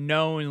he is a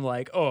known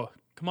like, oh,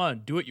 come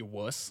on, do it, you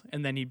wuss.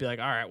 And then he'd be like,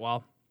 all right,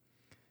 well,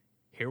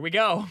 here we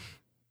go.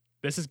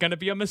 This is going to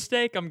be a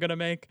mistake I'm going to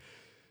make.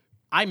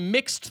 I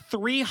mixed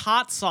 3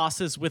 hot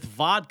sauces with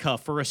vodka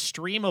for a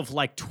stream of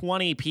like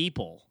 20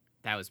 people.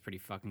 That was pretty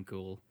fucking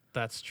cool.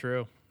 That's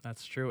true.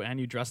 That's true. And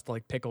you dressed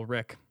like Pickle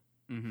Rick.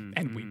 Mm-hmm,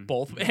 And we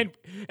both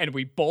and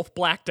we both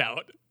blacked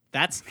out.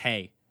 That's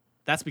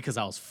because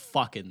I was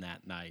fucking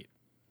that night.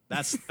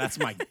 That's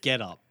my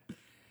get up.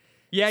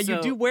 Yeah, So-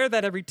 you do wear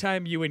that every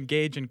time you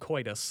engage in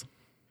coitus.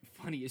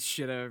 Funniest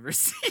shit I've ever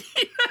seen.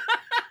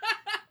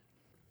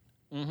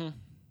 Mm-hmm.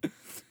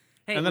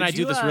 Hey, And then would I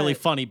do you, this really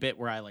funny bit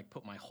where I like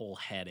put my whole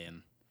head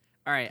in.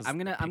 All right, I'm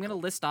gonna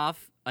list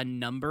off a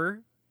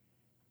number,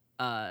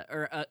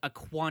 or a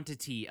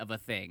quantity of a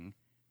thing,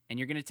 and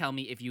you're gonna tell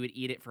me if you would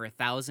eat it for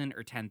 $1,000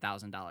 or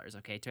 $10,000.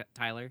 Okay,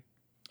 Tyler?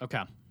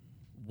 Okay.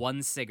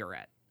 1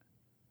 cigarette,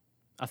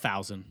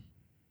 1,000.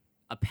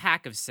 a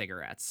pack of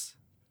cigarettes,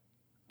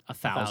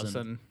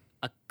 1,000.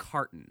 a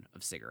carton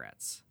of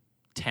cigarettes,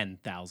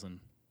 10,000.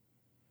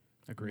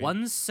 Agreed.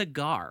 1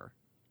 cigar,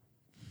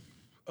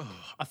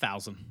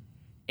 1,000.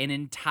 an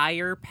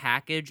entire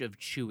package of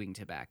chewing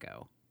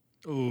tobacco.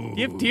 Ooh.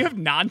 Do you have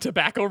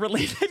non-tobacco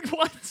related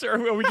ones, or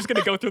are we just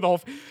gonna go through the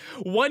whole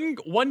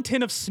one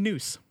tin of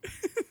snooze?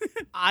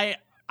 I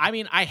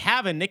mean, I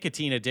have a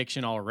nicotine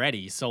addiction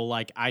already, so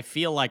like I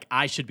feel like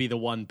I should be the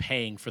one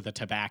paying for the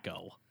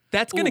tobacco.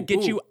 That's gonna get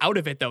ooh. you out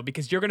of it though,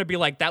 because you're gonna be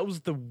like, that was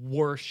the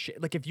worst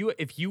shit. Like if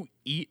you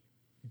eat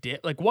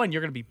like one,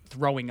 you're gonna be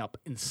throwing up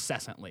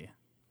incessantly,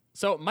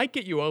 so it might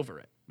get you over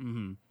it.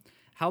 Mm-hmm.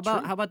 How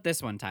about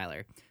this one,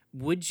 Tyler?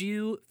 Would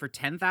you, for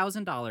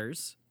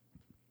 $10,000,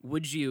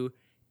 would you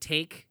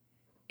take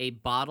a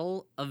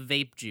bottle of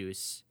vape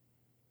juice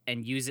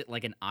and use it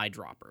like an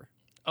eyedropper?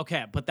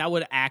 Okay, but that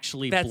would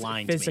actually That's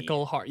blind physical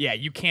me. hard. Yeah,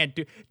 you can't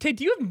do. Tay,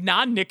 do you have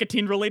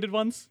non-nicotine related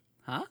ones?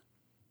 Huh?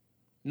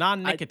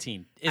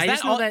 Non-nicotine. I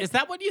just know that- Is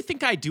that what you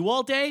think I do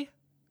all day?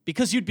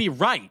 Because you'd be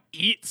right.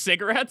 Eat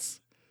cigarettes?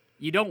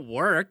 You don't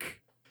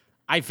work.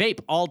 I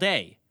vape all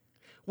day.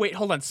 Wait,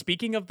 hold on.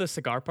 Speaking of the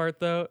cigar part,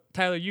 though,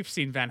 Tyler, you've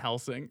seen Van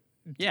Helsing.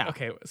 Yeah.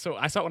 Okay, so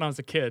I saw it when I was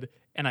a kid,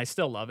 and I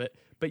still love it.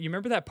 But you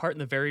remember that part in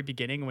the very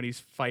beginning when he's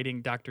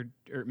fighting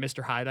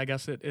Mr. Hyde, I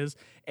guess it is,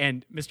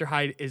 and Mr.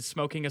 Hyde is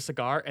smoking a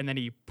cigar, and then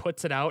he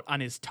puts it out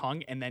on his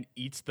tongue and then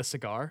eats the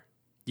cigar?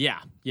 Yeah,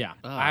 yeah.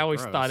 I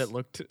always thought it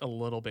looked a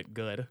little bit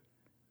good,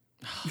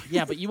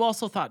 Yeah, but you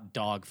also thought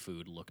dog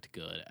food looked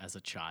good as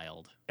a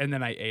child. and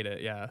then I ate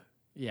it. Yeah,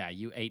 Yeah,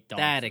 you ate dog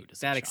That food as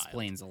a that child.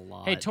 explains a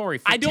lot. Hey, Tori,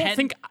 for I don't 10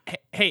 think.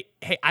 Hey,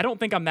 I don't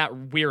think I'm that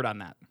weird on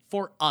that.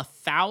 for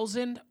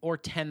 $1,000 or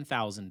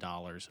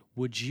 $10,000,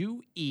 would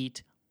you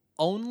eat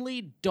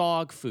only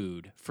dog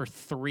food for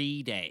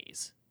 3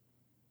 days?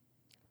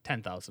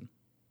 10,000.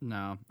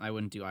 No, I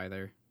wouldn't do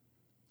either.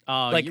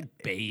 Oh, Like, you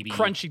baby.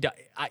 Crunchy.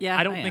 Yeah,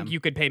 I don't I think am. you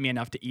could pay me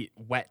enough to eat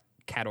wet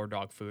cat or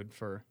dog food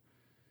for.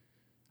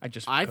 I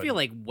I feel couldn't.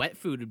 like wet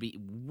food would be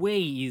way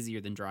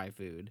easier than dry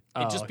food.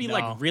 It'd just be no.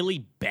 like really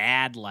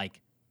bad, like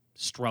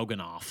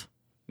stroganoff.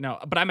 No,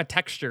 but I'm a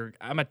texture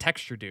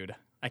dude.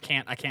 I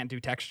can't do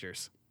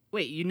textures.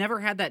 Wait, you never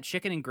had that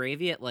chicken and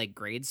gravy at like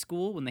grade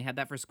school when they had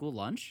that for school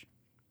lunch?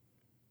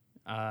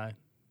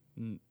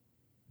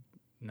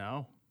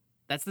 No.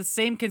 That's the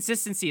same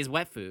consistency as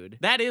wet food.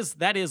 That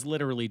is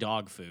literally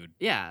dog food.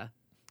 Yeah.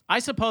 I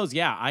suppose,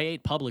 yeah, I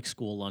ate public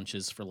school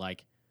lunches for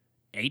like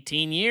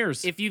 18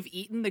 years. If you've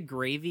eaten the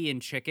gravy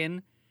and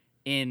chicken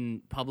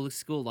in public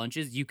school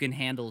lunches, you can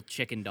handle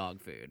chicken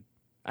dog food.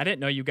 I didn't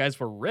know you guys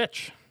were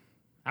rich.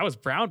 I was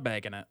brown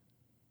bagging it.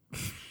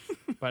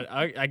 But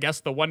I guess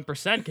the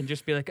 1% can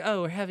just be like,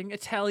 oh, we're having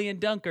Italian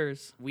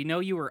dunkers. We know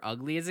you were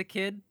ugly as a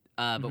kid,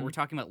 but we're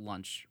talking about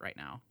lunch right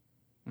now.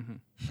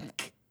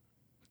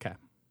 Okay.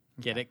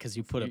 Get it? Because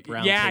you put a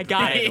brown Yeah, I paper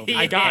got bag it. over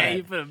I your got head. it.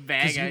 You put a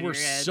bag Because on you were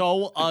your head.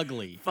 so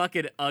ugly.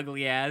 Fucking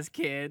ugly ass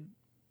kid.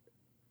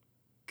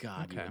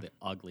 God, you Okay. were the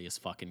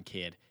ugliest fucking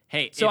kid.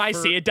 Hey, So if I for-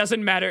 see. It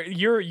doesn't matter.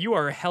 You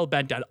are hell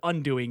bent on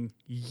undoing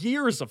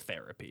years of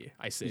therapy.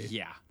 I see.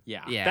 Yeah.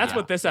 Yeah. That's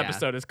what this yeah.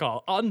 episode is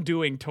called.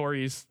 Undoing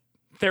Tori's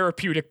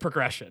therapeutic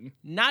progression.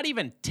 Not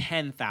even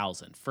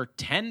 10,000. For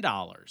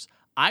 $10,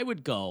 I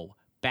would go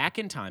back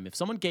in time. If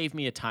someone gave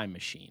me a time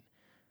machine,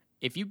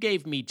 if you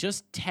gave me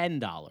just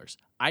 $10,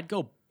 I'd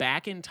go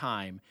back in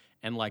time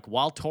and like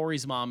while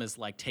Tori's mom is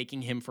like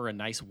taking him for a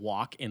nice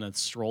walk in a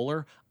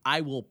stroller, I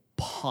will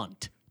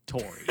punt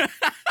Tori.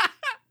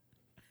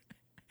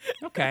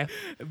 Okay.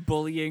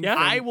 Bullying. Yeah.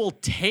 from- I will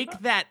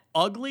take that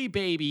ugly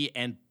baby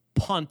and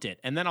punt it.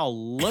 And then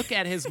I'll look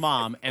at his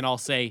mom and I'll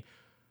say,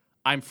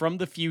 I'm from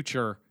the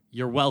future.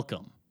 You're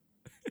welcome.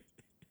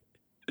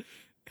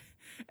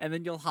 and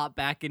then you'll hop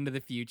back into the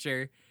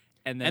future,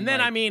 and then And then,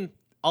 like, I mean,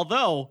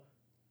 although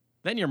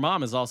then your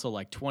mom is also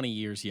like 20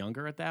 years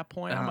younger at that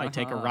point. I might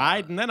take a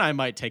ride and then I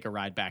might take a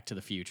ride back to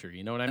the future.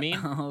 You know what I mean?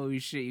 oh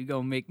shit, you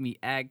gonna make me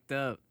act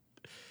up.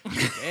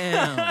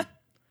 Damn.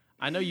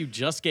 I know you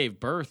just gave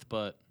birth,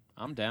 but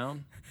I'm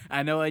down.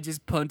 I know I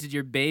just punted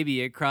your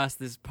baby across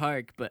this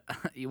park, but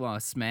you want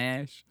to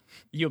smash?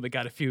 You only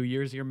got a few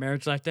years of your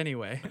marriage left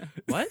anyway.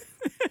 What?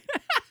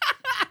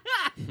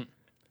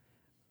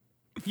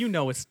 You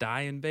know it's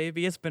dying,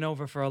 baby. It's been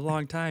over for a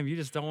long time. You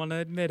just don't want to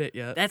admit it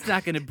yet. That's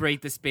not gonna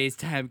break the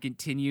space-time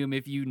continuum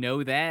if you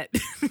know that.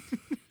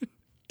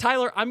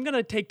 Tyler, I'm going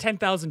to take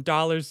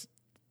 $10,000,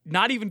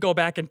 not even go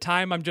back in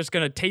time. I'm just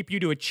going to tape you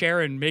to a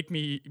chair and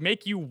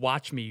make you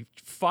watch me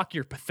fuck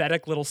your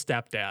pathetic little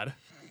stepdad.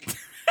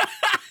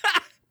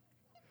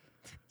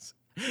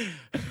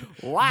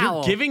 wow.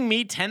 You're giving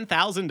me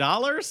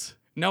 $10,000?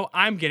 No,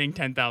 I'm getting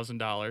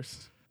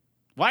 $10,000.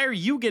 Why are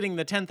you getting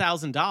the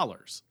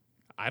 $10,000?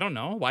 I don't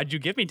know. Why'd you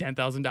give me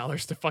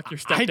 $10,000 to fuck your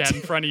I stepdad in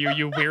did- front of you,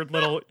 you weird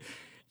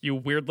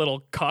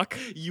little cuck?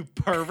 You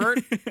pervert.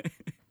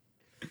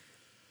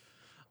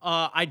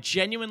 I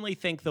genuinely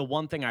think the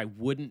one thing I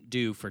wouldn't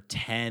do for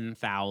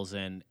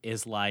 10,000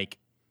 is like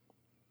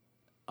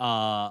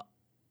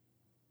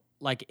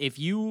if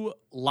you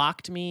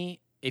locked me,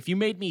 if you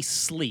made me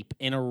sleep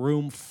in a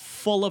room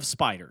full of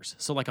spiders,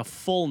 so like a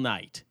full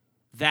night,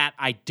 that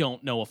I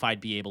don't know if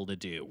I'd be able to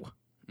do.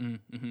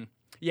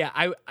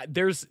 Yeah,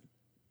 there's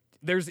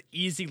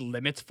easy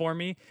limits for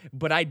me,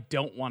 but I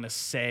don't want to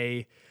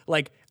say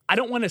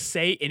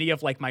any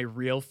of like my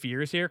real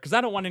fears here because I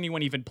don't want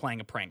anyone even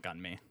playing a prank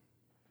on me.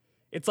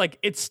 It's like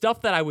it's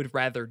stuff that I would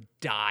rather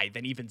die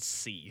than even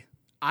see.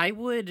 I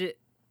would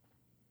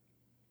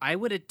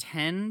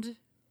attend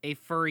a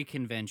furry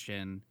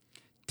convention.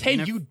 Tay,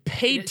 in a- you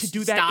paid to do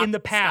that Stop, in the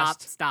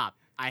past. Stop.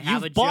 I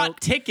have You've a bought joke.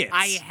 tickets.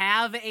 I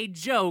have a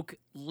joke.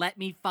 Let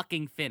me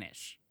fucking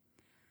finish.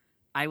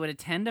 I would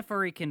attend a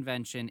furry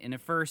convention in a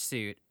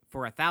fursuit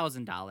for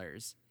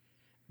 $1,000,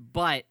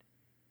 but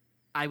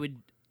I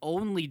would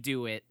only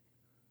do it.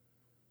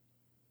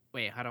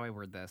 Wait, how do I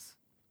word this?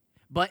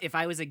 But if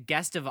I was a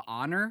guest of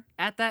honor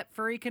at that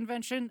furry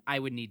convention, I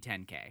would need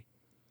 $10K.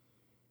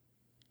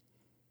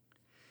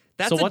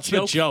 That's So a what's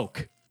the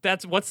joke?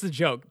 What's the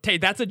joke? Tay,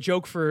 that's a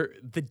joke for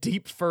the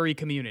deep furry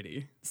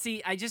community.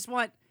 See,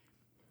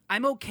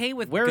 I'm okay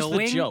with Where's the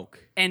going joke?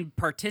 and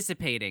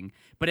participating,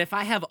 but if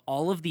I have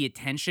all of the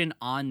attention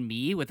on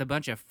me with a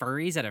bunch of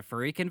furries at a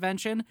furry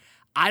convention,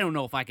 I don't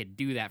know if I could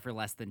do that for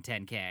less than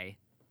 $10K.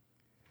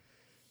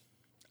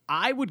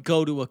 I would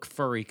go to a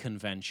furry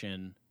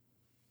convention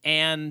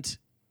and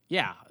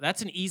yeah,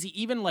 that's an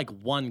easy, even like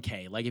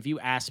 1K. Like if you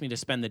asked me to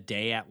spend the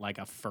day at like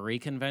a furry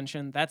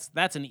convention, that's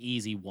an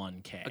easy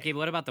 1K. Okay, but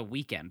what about the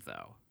weekend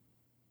though?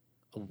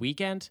 A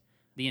weekend?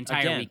 The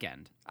entire Again.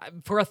 weekend.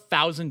 For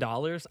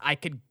 $1,000,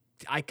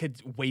 I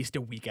could waste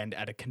a weekend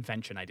at a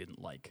convention I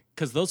didn't like.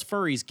 Because those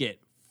furries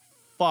get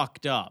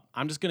fucked up.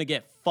 I'm just going to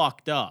get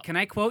fucked up. Can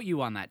I quote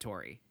you on that,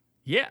 Tori?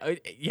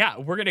 Yeah,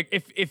 we're gonna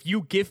if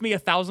you give me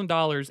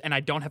 $1,000 and I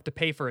don't have to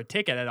pay for a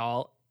ticket at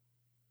all,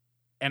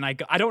 and I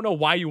don't know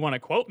why you want to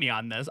quote me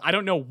on this. I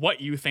don't know what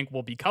you think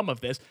will become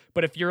of this,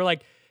 but if you're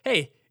like,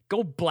 hey,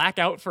 go black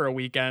out for a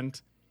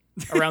weekend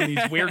around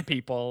these weird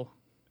people,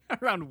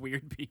 Around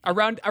weird people.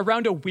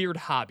 around a weird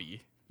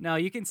hobby. No,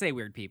 you can say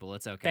weird people.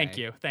 It's okay.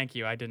 Thank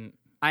you. I didn't.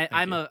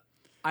 I'm you. a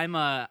I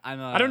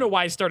don't know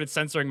why I started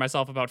censoring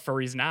myself about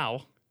furries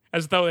now,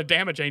 as though the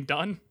damage ain't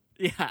done.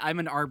 Yeah, I'm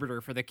an arbiter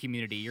for the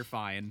community. You're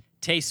fine.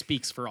 Tay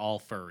speaks for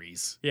all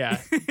furries. Yeah.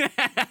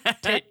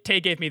 Tay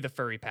gave me the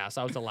furry pass.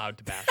 I was allowed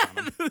to bash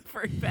on him.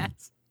 Furry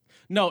pass.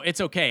 No,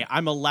 it's okay.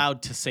 I'm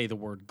allowed to say the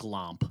word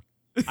glomp.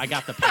 I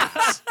got the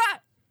pass.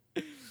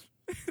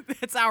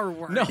 That's our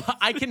word. No,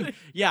 I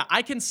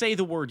can say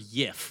the word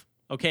yiff.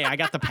 Okay, I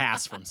got the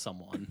pass from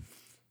someone.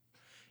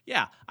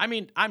 Yeah, I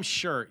mean, I'm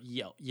sure,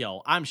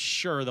 I'm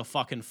sure the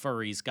fucking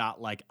furries got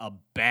like a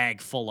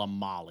bag full of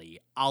Molly.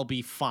 I'll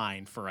be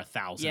fine for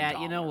 $1,000. Yeah,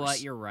 you know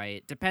what? You're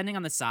right. Depending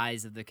on the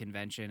size of the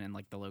convention and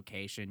like the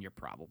location, you're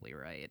probably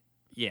right.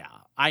 Yeah,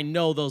 I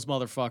know those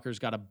motherfuckers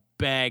got a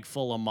bag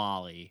full of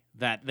Molly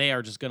that they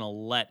are just going to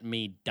let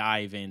me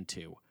dive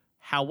into.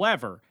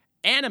 However,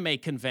 anime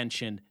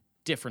convention,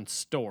 different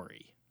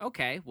story.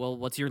 Okay, well,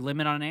 what's your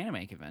limit on an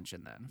anime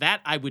convention then?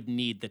 That I would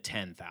need the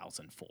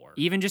 10,000 for.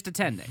 Even just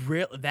attending.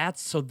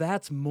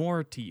 That's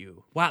more to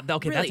you. Wow.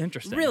 Okay, Really? that's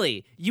interesting.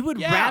 Really? You would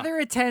Yeah. rather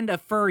attend a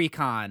furry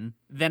con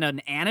than an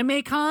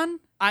anime con?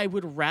 I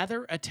would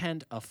rather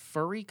attend a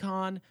furry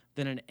con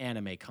than an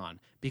anime con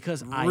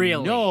because Really?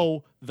 I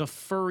know the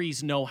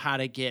furries know how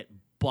to get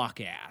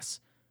buck ass.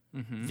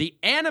 The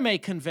anime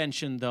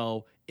convention,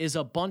 though, is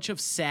a bunch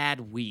of sad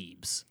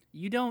weebs.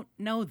 You don't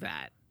know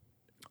that.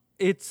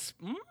 It's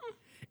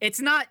It's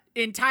not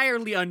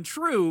entirely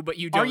untrue, but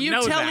you don't Are you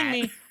know telling that.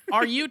 me?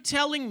 Are you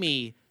telling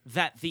me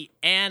that the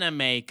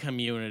anime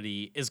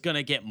community is going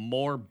to get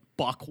more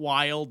buck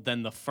wild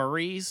than the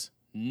furries?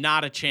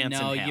 Not a chance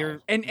No, in hell.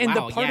 you're and wow,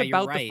 the part yeah, you're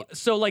about right.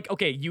 so like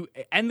okay, you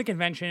end the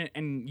convention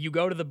and you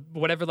go to the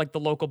whatever like the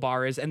local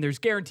bar is, and there's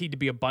guaranteed to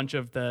be a bunch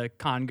of the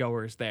con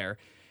goers there,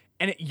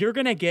 and you're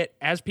gonna get,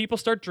 as people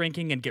start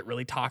drinking and get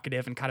really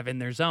talkative and kind of in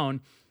their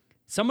zone,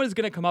 someone is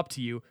gonna come up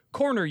to you,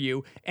 corner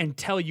you, and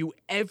tell you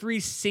every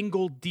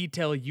single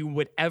detail you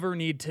would ever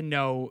need to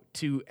know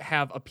to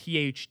have a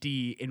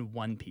PhD in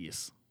One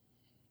Piece.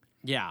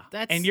 Yeah.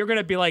 That's And you're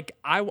gonna be like,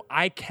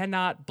 I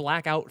cannot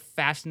black out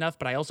fast enough,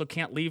 but I also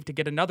can't leave to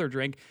get another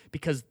drink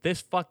because this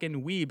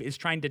fucking weeb is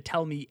trying to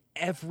tell me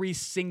every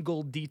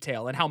single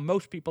detail and how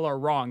most people are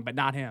wrong, but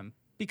not him.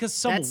 Because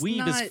some That's weeb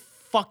not- is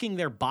fucking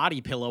their body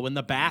pillow in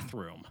the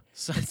bathroom.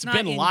 So it's not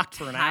been locked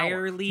for an hour.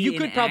 entirely You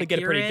could probably get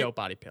a pretty inaccurate, dope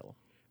body pill.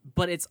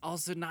 but it's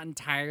also not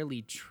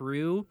entirely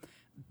true.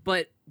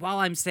 But while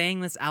I'm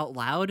saying this out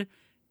loud,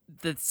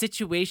 the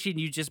situation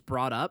you just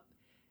brought up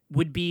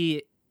would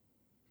be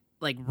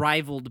like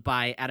rivaled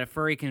by, at a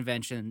furry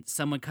convention,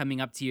 someone coming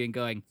up to you and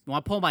going, "You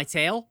want to pull my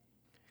tail?"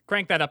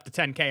 Crank that up to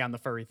 10K on the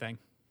furry thing.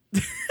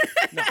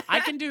 No, I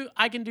can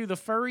do the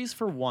furries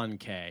for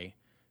 1K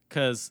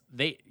because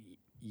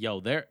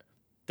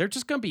they're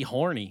just gonna be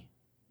horny.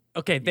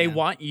 Okay, they Yeah.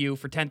 want you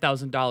for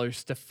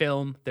 $10,000 to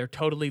film their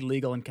totally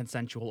legal and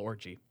consensual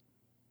orgy.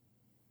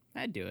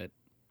 I'd do it.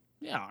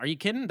 Yeah, are you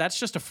kidding? That's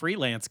just a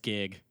freelance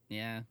gig.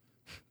 Yeah.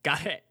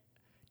 Got it.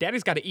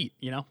 Daddy's got to eat,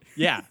 you know?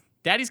 Yeah,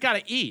 daddy's got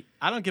to eat.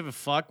 I don't give a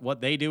fuck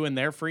what they do in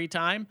their free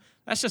time.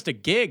 That's just a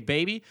gig,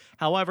 baby.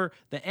 However,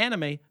 the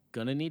anime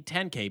gonna need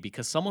 10K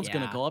because someone's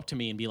gonna Yeah. go up to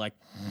me and be like,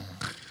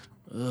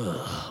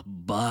 "Ugh,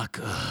 Buck,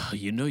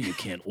 you know you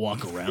can't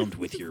walk around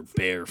with your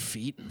bare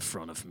feet in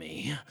front of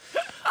me.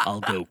 I'll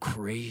go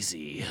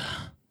crazy.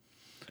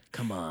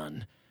 Come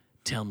on,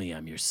 tell me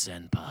I'm your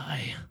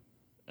senpai."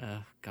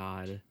 Oh,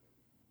 God.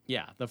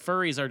 Yeah, the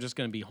furries are just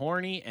going to be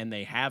horny and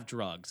they have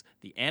drugs.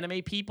 The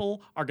anime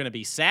people are going to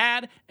be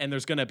sad, and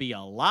there's going to be a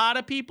lot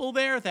of people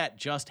there that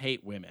just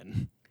hate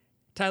women.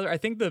 Tyler, I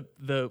think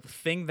the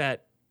thing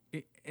that,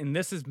 and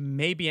this is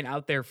maybe an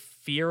out there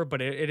fear,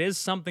 but it is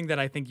something that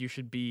I think you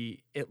should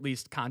be at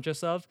least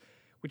conscious of,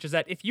 which is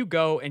that if you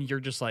go and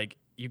you're just like,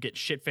 you get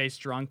shit-faced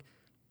drunk,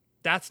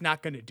 that's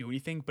not going to do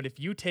anything. But if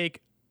you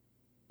take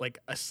like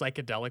a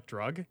psychedelic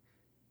drug,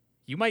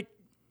 you might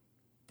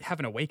have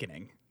an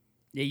awakening.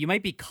 Yeah, you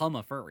might become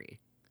a furry.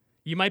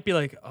 You might be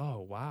like, oh,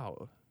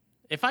 wow.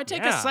 If I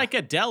take a Yeah.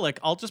 psychedelic,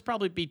 I'll just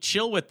probably be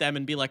chill with them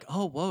and be like,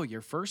 "Oh, whoa,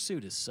 your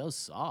fursuit is so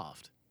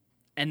soft."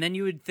 And then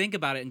you would think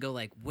about it and go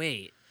like,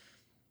 wait,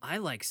 I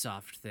like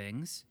soft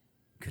things.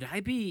 Could I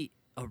be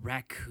a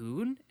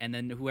raccoon? And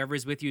then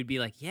whoever's with you would be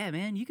like, yeah,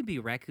 man, you can be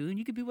a raccoon.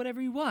 You can be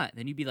whatever you want.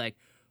 Then you'd be like,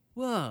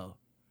 whoa,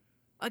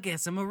 I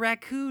guess I'm a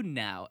raccoon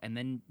now. And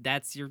then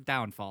that's your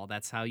downfall.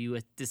 That's how you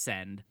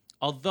descend.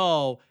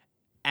 Although,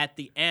 at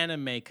the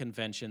anime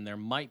convention, there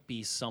might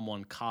be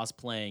someone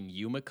cosplaying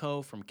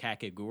Yumiko from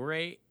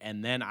Kakegurui,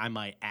 and then I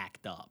might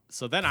act up.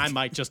 So then I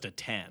might just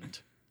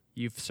attend.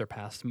 You've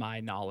surpassed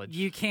my knowledge.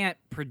 You can't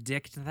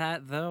predict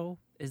that, though,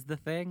 is the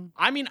thing.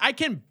 I mean, I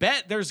can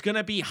bet there's going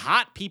to be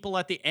hot people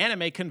at the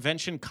anime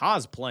convention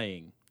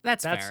cosplaying.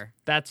 That's That's fair.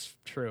 that's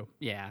true.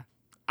 Yeah.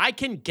 I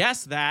can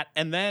guess that,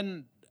 and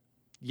then,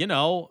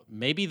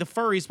 maybe the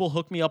furries will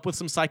hook me up with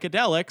some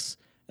psychedelics,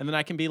 and then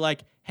I can be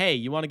like, "Hey,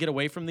 you want to get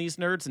away from these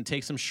nerds and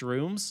take some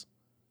shrooms?"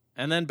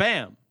 And then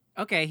bam.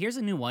 Okay, here's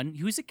a new one.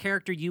 Who's a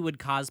character you would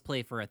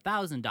cosplay for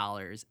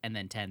 $1,000 and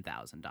then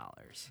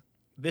 $10,000?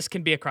 This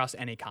can be across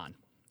any con.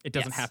 It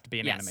doesn't Yes. have to be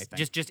an Yes. anime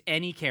thing. Just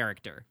any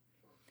character.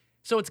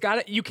 So it's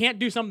got to. You can't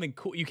do something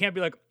cool. You can't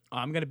be like, oh,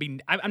 I'm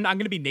not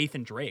gonna be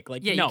Nathan Drake.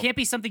 Like, Yeah, no. you can't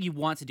be something you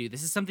want to do.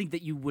 This is something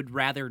that you would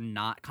rather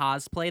not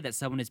cosplay, that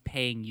someone is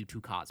paying you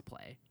to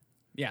cosplay.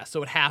 Yeah,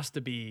 so it has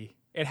to be.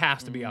 It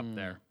has to be up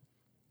there.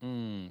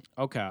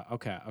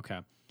 Okay.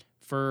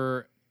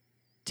 For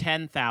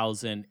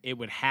 10,000, it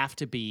would have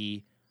to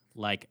be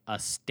like a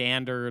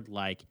standard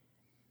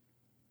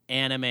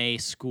anime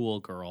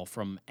schoolgirl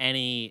from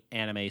any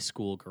anime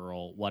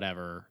schoolgirl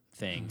whatever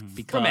thing.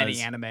 Because From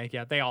any anime,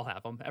 yeah, they all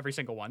have them. Every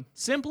single one.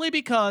 simply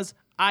because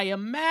I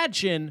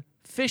imagine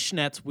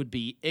fishnets would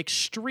be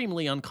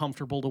extremely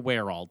uncomfortable to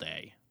wear all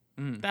day.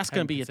 That's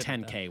going to hadn't be a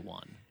considered 10K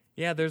one.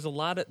 Yeah, there's a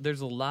lot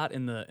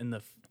in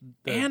the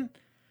And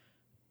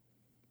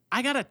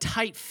I got a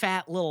tight,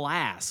 fat little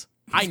ass.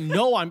 I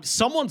know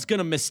someone's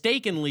gonna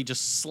mistakenly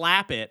just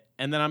slap it,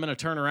 and then I'm gonna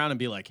turn around and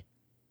be like,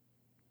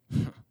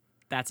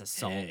 That's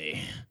assault.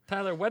 "Hey."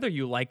 Tyler, whether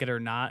you like it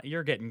or not,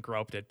 you're getting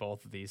groped at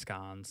both of these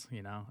cons,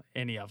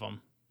 any of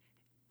them.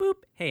 Boop.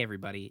 Hey,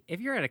 everybody. If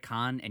you're at a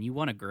con and you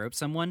want to grope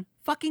someone,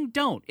 fucking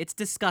don't. It's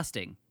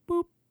disgusting.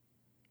 Boop.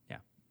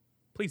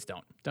 Please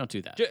don't. Don't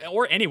do that.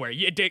 Or anywhere.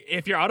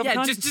 If you're out of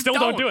con, just still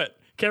don't do it.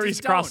 Carries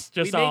Just across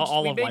don't. just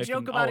all of we life may joke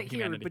and about all it of here,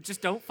 humanity. but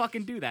just don't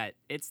fucking do that.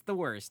 It's the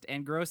worst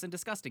and gross and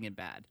disgusting and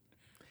bad.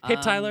 Hey,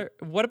 Tyler,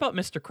 what about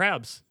Mr.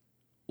 Krabs?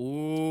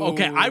 Ooh.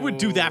 Okay, I would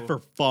do that for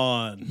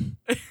fun.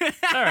 All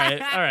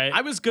right.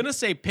 I was gonna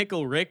say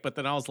Pickle Rick, but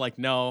then I was like,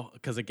 no,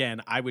 because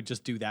again, I would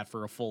just do that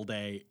for a full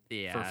day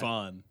for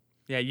fun.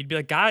 Yeah, you'd be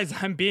like, guys,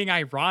 I'm being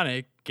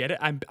ironic. Get it?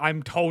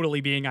 I'm totally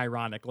being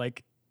ironic.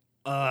 Like,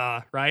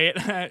 right?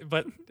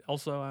 But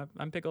also,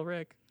 I'm Pickle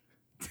Rick.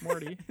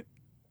 Morty.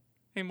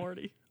 Hey,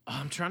 Morty.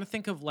 I'm trying to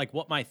think of like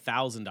what my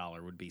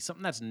 $1,000 would be.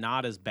 Something that's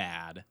not as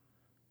bad,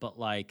 but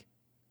like,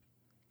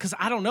 because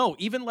I don't know.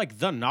 Even like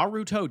the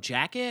Naruto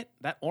jacket,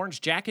 that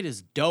orange jacket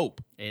is dope.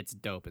 It's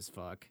dope as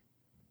fuck.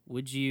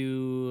 Would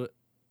you?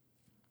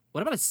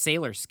 What about a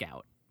Sailor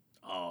Scout?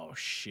 Oh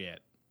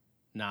shit,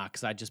 nah,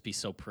 because I'd just be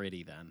so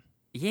pretty then.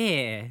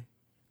 Yeah,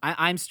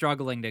 I'm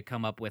struggling to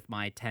come up with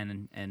my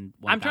 10 and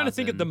 1,000. I'm trying to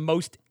think of the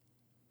most,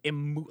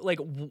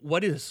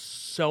 what is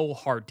so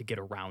hard to get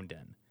around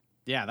in.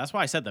 Yeah, that's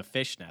why I said the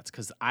fishnets,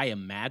 because I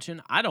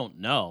don't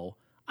know.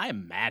 I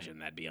imagine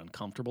that'd be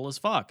uncomfortable as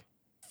fuck.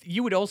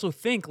 You would also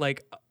think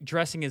like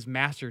dressing as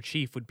Master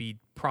Chief would be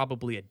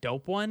probably a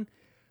dope one,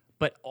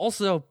 but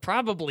also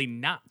probably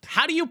not.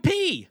 How do you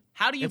pee?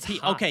 How do you It's pee?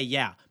 hot. Okay,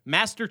 yeah.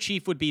 Master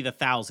Chief would be the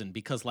 1,000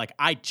 because like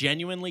I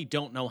genuinely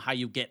don't know how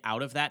you get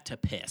out of that to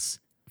piss.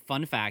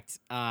 Fun fact,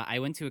 I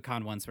went to a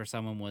con once where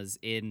someone was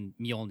in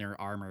Mjolnir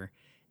armor,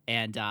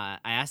 and I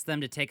asked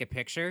them to take a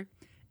picture,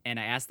 and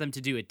I asked them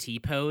to do a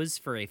T-pose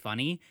for a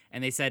funny,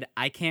 and they said,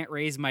 I can't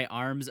raise my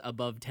arms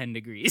above 10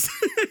 degrees.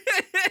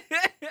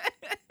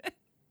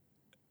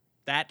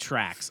 That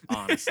tracks,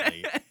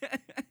 honestly.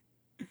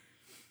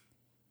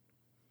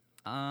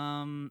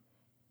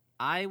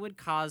 I would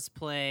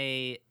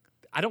cosplay...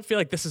 I don't feel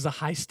like this is a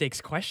high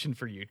stakes question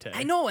for you, Tay.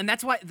 I know, and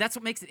that's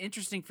what makes it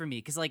interesting for me,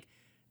 because, like,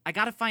 I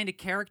gotta find a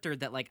character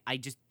that, like, I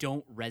just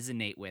don't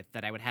resonate with,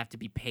 that I would have to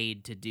be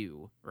paid to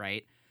do,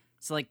 right?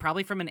 So, like,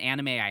 probably from an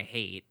anime I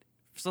hate.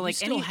 So, like,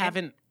 you still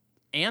haven't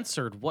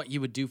answered what you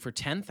would do for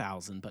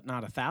 10,000, but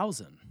not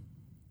 1,000.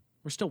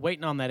 We're still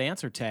waiting on that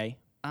answer, Tay.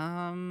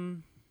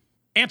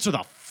 Answer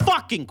the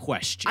fucking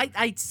question.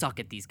 I suck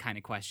at these kind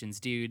of questions,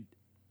 dude.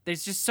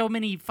 There's just so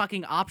many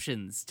fucking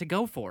options to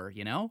go for,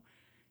 you know?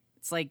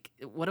 It's like,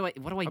 what do I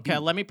Okay, do?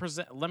 let me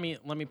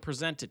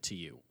present it to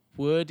you.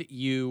 Would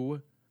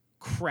you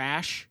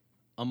crash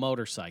a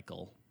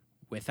motorcycle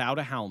without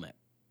a helmet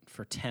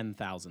for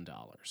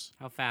 $10,000?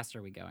 How fast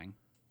are we going?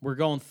 We're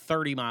going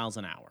 30 miles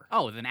an hour.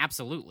 Oh, then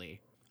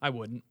absolutely. I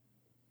wouldn't.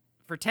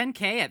 For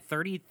 10K at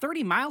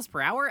 30 miles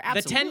per hour?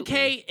 Absolutely. The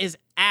 10K is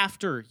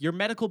after your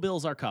medical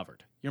bills are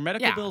covered. Your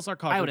medical Yeah, bills are I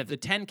covered. would've- The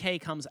 10K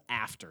comes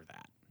after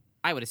that.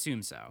 I would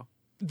assume so.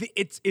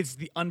 It's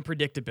the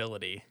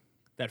unpredictability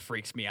that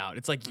freaks me out.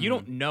 It's like you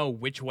don't know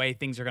which way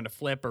things are going to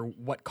flip or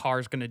what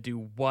car's going to do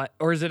what.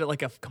 Or is it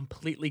like a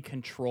completely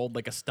controlled,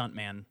 like a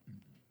stuntman?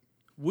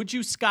 Would you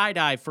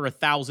skydive for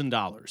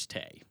 $1,000,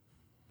 Tay?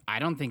 I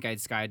don't think I'd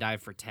skydive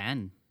for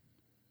 10.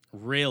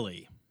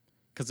 Really?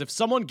 Because if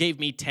someone gave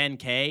me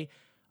 10K,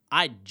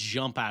 I'd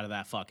jump out of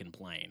that fucking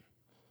plane.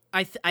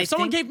 If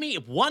someone gave me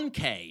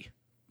 1K,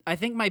 I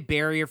think my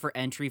barrier for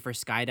entry for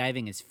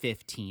skydiving is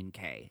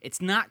 15K.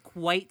 It's not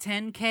quite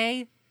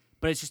 10K,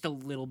 but it's just a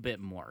little bit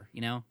more,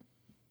 you know?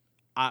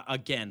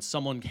 again,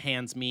 someone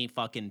hands me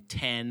fucking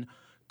 10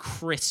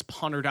 crisp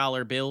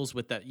 $100 bills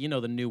with the,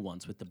 the new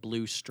ones with the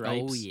blue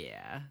stripes. Oh,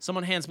 yeah.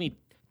 Someone hands me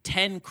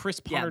 10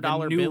 crisp $100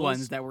 the new bills.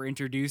 ones that were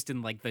introduced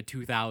in, like, the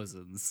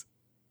 2000s.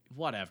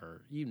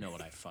 Whatever. You know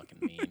what I fucking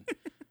mean.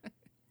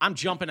 I'm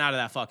jumping out of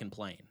that fucking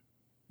plane.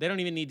 They don't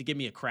even need to give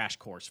me a crash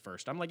course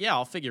first. I'm like, yeah,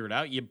 I'll figure it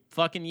out. You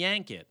fucking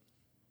yank it.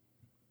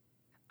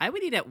 I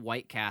would eat at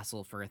White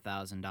Castle for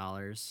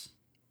 $1,000.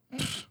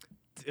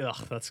 Ugh,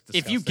 that's disgusting.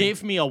 If you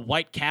gave me a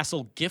White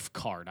Castle gift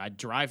card, I'd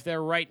drive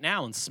there right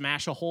now and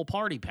smash a whole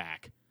party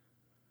pack.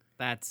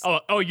 That's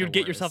you'd the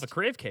get yourself a worst.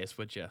 Crave case,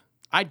 would you?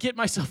 I'd get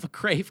myself a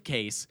Crave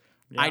case.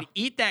 Yeah. I'd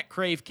eat that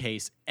Crave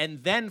case,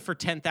 and then for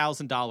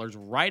 $10,000,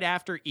 right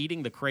after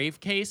eating the Crave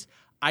case,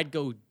 I'd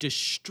go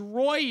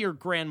destroy your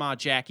Grandma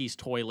Jackie's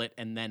toilet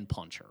and then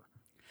punch her.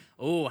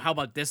 Oh, how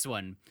about this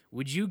one?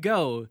 Would you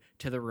go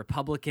to the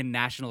Republican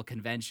National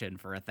Convention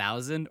for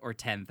 $1,000 or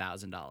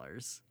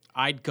 $10,000?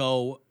 I'd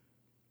go.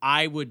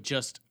 I would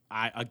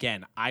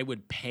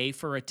pay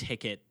for a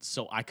ticket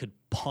so I could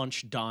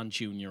punch Don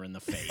Jr. in the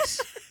face.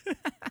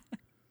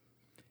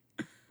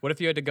 What if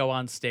you had to go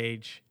on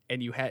stage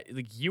and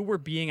you were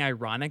being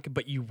ironic,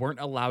 but you weren't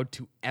allowed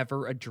to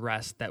ever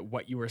address that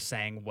what you were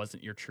saying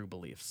wasn't your true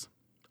beliefs?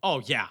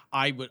 Oh yeah,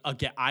 I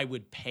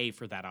would pay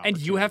for that opportunity.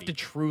 And you have to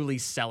truly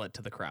sell it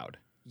to the crowd.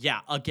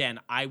 Yeah, again,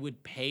 I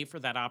would pay for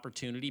that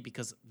opportunity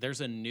because there's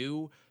a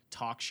new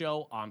talk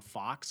show on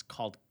Fox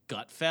called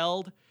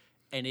Gutfeld,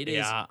 and it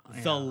is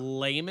the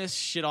lamest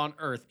shit on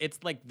earth.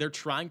 It's like they're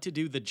trying to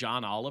do the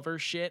John Oliver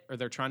shit, or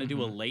they're trying to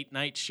do a late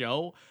night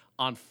show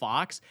on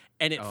Fox,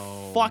 and it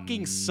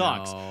fucking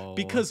sucks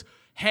because,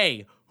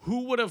 hey,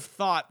 who would have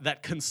thought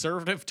that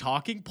conservative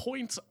talking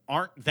points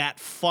aren't that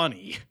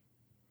funny?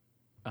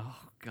 Oh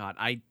God,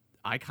 I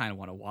kind of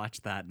want to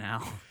watch that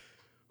now.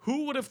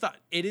 Who would have thought?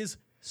 It is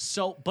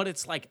so, but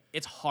it's like,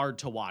 it's hard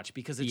to watch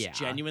because it's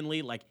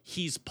genuinely like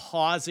he's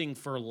pausing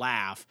for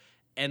laugh,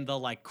 and the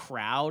like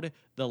crowd,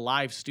 the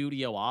live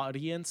studio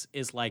audience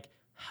is like,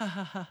 ha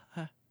ha ha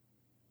ha.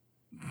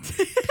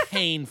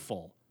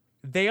 Painful.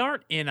 They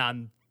aren't in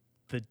on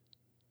the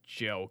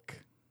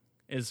joke.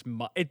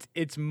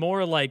 It's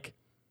more like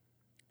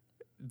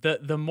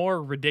the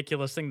more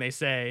ridiculous thing they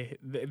say,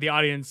 the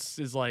audience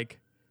is like,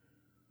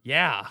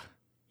 yeah.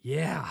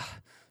 Yeah.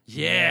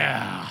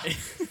 Yeah.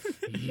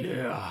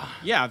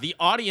 Yeah, the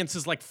audience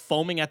is like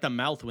foaming at the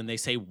mouth when they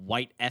say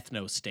white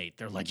ethno state.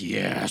 They're like,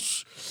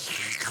 yes,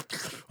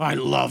 I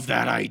love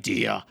that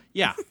idea.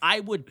 Yeah, I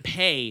would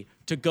pay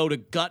to go to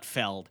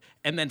Gutfeld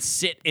and then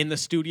sit in the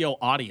studio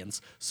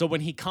audience. So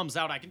when he comes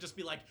out, I can just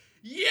be like,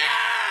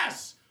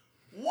 yes!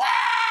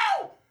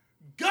 Wow!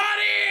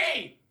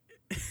 Gutty!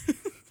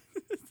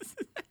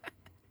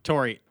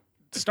 Tori,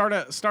 start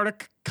a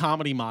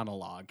comedy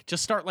monologue.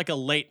 Just start like a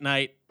late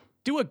night.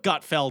 Do a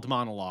Gutfeld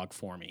monologue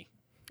for me.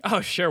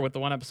 Oh, sure. With the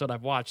one episode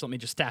I've watched, let me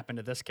just tap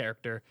into this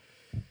character.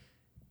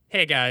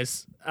 Hey,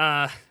 guys.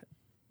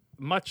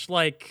 Much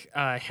like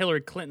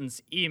Hillary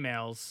Clinton's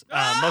emails,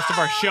 most of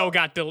our show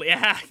got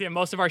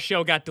most of our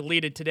show got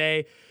deleted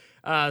today.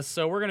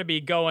 So we're gonna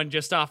be going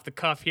just off the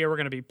cuff here. We're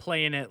gonna be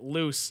playing it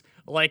loose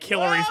like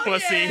Hillary's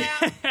pussy.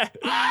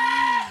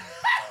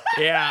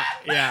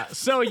 Yeah.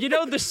 So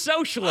the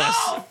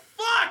socialists. Oh,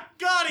 fuck,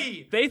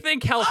 Gutty! They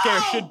think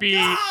healthcare should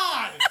be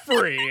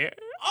free.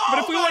 But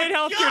if we wanted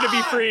healthcare to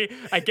be free,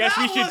 I guess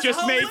we should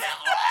just make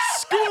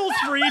schools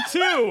free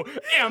too.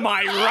 Am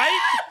I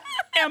right?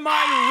 Am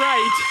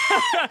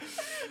I right?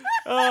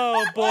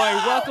 Oh boy,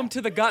 welcome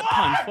to the Gut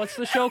Punch. What's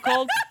the show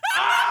called?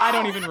 I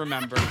don't even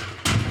remember.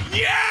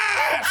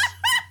 Yes!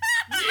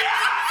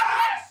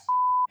 Yes!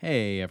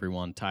 Hey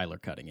everyone, Tyler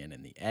cutting in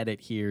the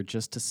edit here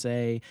just to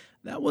say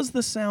that was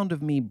the sound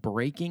of me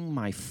breaking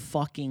my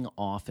fucking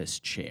office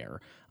chair,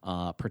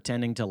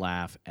 pretending to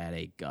laugh at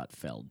a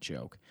Gutfeld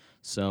joke.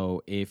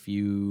 So if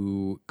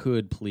you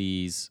could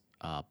please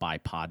buy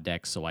pod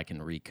decks so I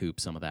can recoup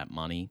some of that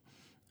money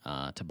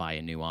to buy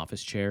a new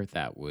office chair,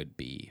 that would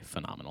be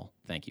phenomenal.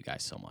 Thank you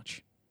guys so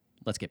much.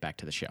 Let's get back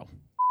to the show.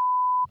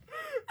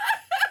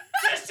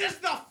 This is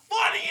the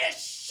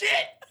funniest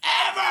shit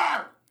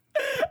ever!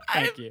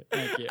 Thank you.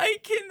 I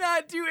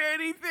cannot do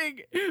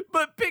anything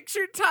but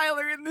picture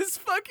Tyler in this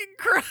fucking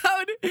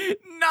crowd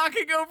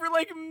knocking over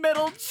like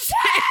metal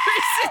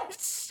chairs and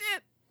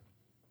shit.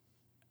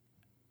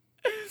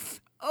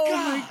 Oh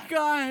my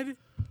God.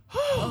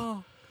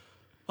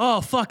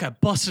 Oh fuck, I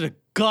busted a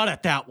gut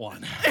at that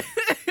one.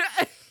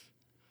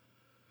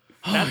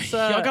 That's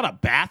y'all got a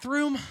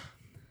bathroom?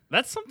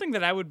 That's something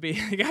that I would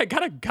be. I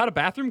got a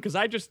bathroom because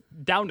I just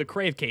downed a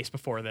Crave case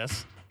before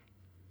this.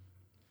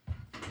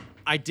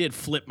 I did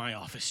flip my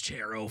office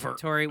chair over.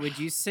 Tori, would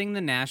you sing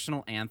the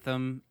national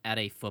anthem at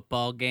a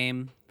football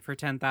game for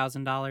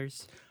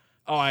 $10,000?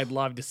 Oh, I'd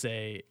love to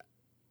say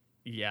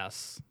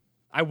yes.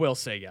 I will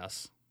say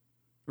yes.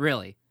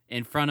 Really?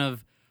 In front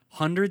of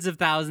hundreds of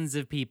thousands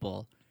of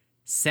people,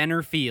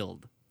 center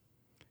field.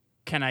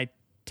 Can I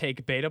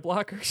take beta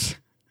blockers?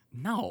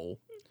 No.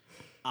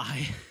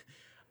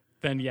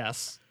 Then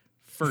yes.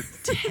 For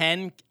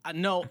 10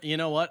 no, you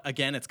know what?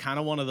 Again, it's kind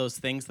of one of those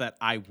things that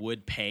I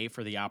would pay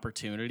for the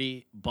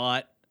opportunity,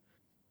 but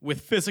with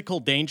physical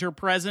danger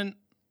present,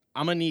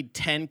 I'm going to need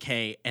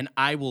 $10K, and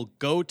I will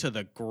go to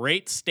the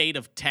great state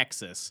of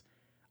Texas.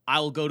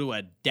 I will go to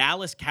a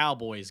Dallas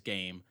Cowboys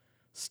game,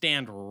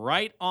 stand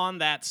right on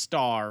that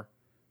star,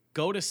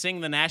 go to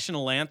sing the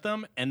national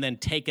anthem, and then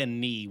take a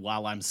knee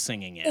while I'm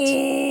singing it.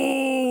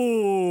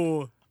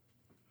 Oh!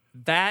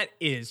 That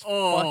is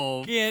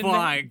fucking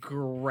my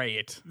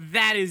great.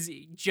 That is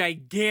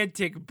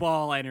gigantic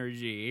ball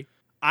energy.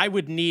 I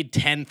would need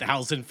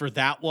 10,000 for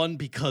that one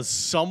because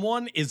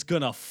someone is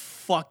going to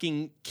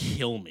fucking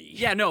kill me.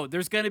 Yeah, no,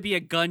 there's going to be a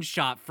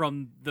gunshot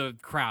from the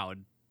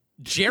crowd.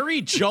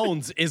 Jerry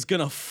Jones is going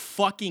to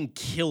fucking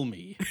kill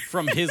me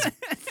from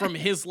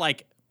his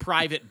like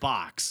private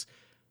box.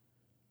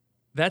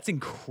 That's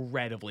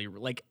incredibly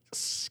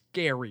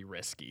scary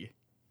risky.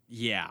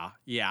 Yeah.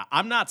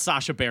 I'm not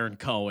Sacha Baron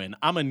Cohen.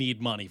 I'm gonna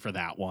need money for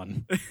that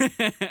one.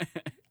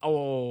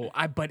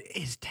 But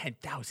is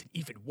 10,000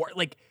 even worth?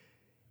 Like,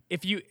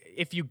 if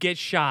you get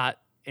shot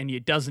and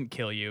it doesn't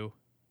kill you,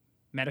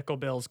 medical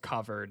bills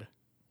covered.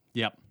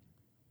 Yep.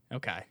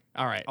 Okay.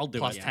 All right. I'll do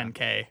Plus it. Plus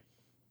 10K.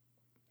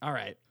 All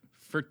right.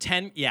 For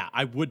 10, yeah,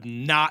 I would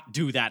not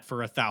do that for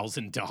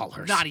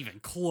 $1,000. Not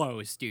even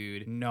close,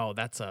 dude. No,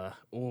 that's a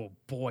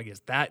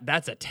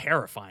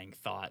terrifying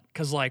thought.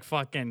 Cause like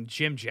fucking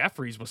Jim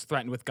Jeffries was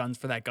threatened with guns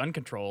for that gun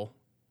control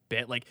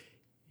bit. Like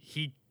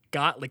he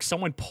got like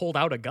someone pulled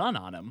out a gun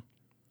on him.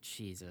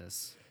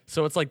 Jesus.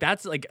 So it's like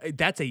that's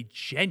a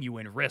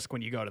genuine risk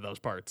when you go to those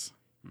parts.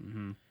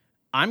 Mm-hmm.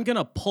 I'm going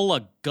to pull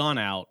a gun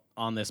out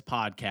on this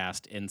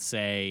podcast and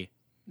say,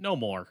 no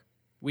more.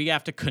 We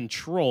have to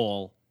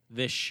control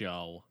this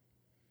show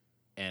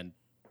and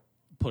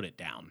put it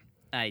down.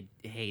 I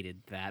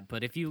hated that,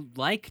 but if you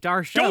liked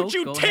our show, Don't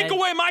you go take ahead.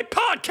 away my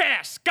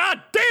podcast!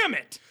 God damn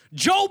it!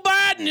 Joe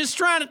Biden is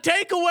trying to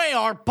take away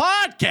our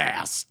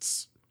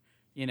podcasts.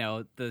 You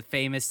know, the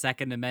famous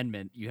Second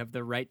Amendment. You have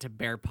the right to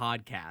bear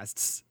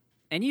podcasts.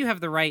 And you have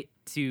the right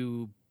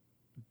to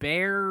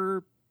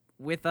bear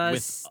with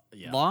us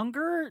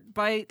longer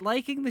by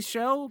liking the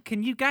show.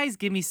 Can you guys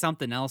give me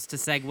something else to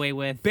segue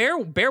with?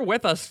 Bear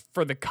with us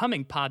for the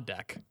coming pod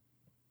deck.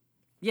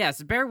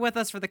 Yes, bear with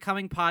us for the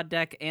coming pod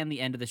deck and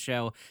the end of the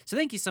show. So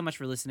thank you so much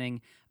for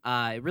listening.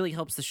 It really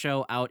helps the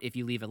show out if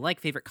you leave a like,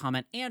 favorite,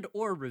 comment, and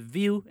or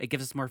review. It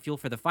gives us more fuel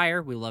for the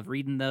fire. We love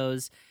reading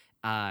those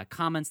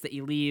comments that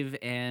you leave.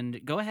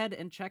 And go ahead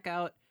and check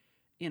out,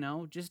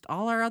 just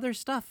all our other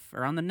stuff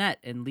are on the net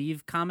and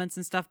leave comments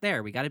and stuff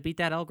there. We got to beat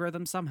that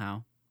algorithm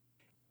somehow.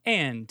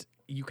 And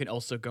you can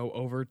also go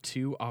over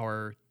to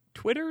our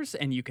Twitters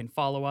and you can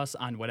follow us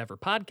on whatever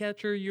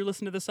podcatcher you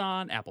listen to this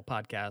on, Apple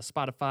Podcasts,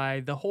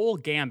 Spotify, the whole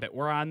gambit.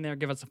 We're on there.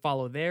 Give us a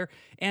follow there.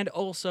 And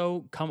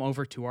also come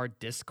over to our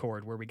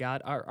Discord where we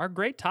got our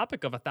great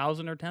topic of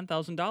 $1,000 or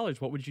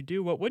 $10,000. What would you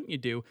do? What wouldn't you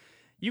do?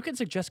 You can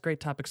suggest great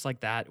topics like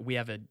that. We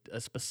have a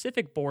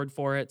specific board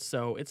for it,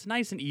 so it's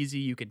nice and easy.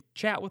 You can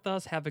chat with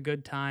us, have a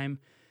good time.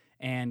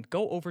 And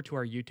go over to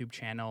our YouTube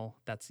channel.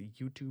 That's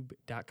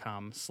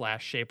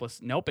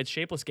youtube.com/shapeless. Nope, it's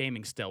Shapeless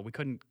Gaming still. We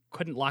couldn't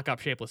lock up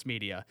Shapeless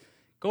Media.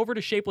 Go over to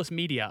Shapeless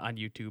Media on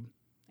YouTube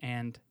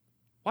and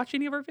watch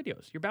any of our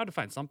videos. You're bound to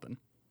find something.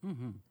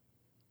 Mm-hmm.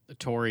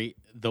 Tori,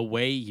 the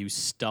way you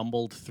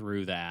stumbled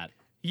through that.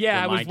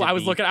 Yeah, I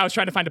was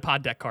trying to find a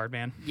pod deck card,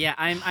 man. Yeah,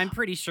 I'm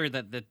pretty sure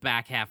that the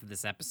back half of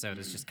this episode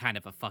is just kind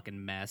of a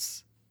fucking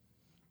mess.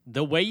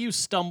 The way you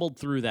stumbled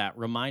through that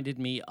reminded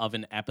me of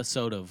an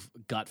episode of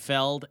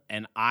Gutfeld,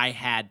 and I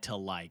had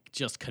to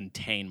just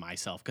contain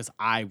myself because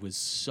I was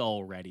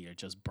so ready to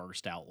just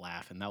burst out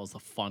laughing. That was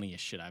the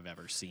funniest shit I've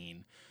ever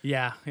seen.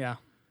 Yeah.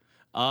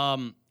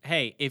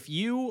 Hey, if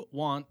you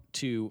want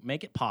to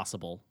make it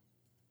possible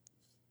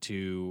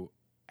to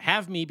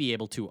have me be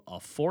able to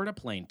afford a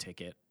plane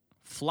ticket,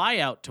 fly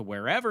out to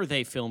wherever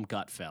they film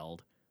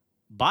Gutfeld,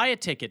 buy a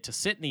ticket to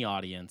sit in the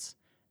audience,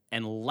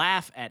 and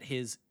laugh at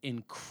his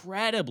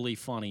incredibly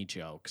funny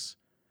jokes,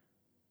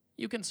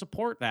 you can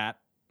support that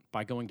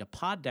by going to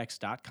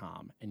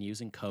poddex.com and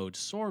using code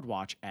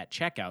SWORDWATCH at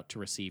checkout to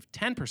receive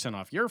 10%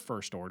 off your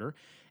first order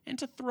and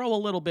to throw a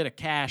little bit of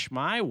cash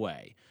my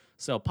way.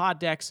 So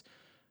Poddex,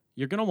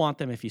 you're going to want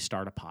them if you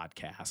start a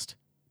podcast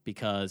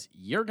because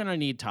you're going to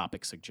need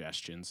topic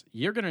suggestions.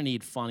 You're going to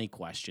need funny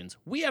questions.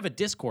 We have a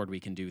Discord we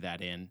can do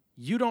that in.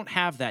 You don't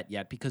have that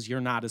yet because you're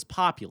not as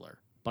popular.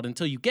 But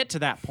until you get to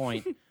that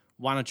point,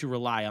 why don't you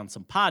rely on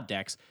some pod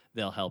decks?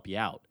 They'll help you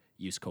out.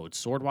 Use code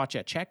SWORDWATCH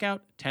at checkout,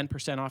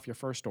 10% off your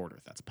first order.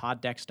 That's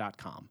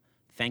poddex.com.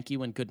 Thank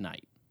you and good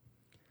night.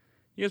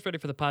 You guys ready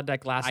for the pod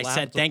deck last I lap?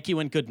 said thank you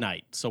and good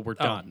night, so we're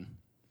done.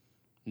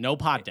 No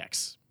pod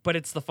decks. But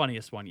it's the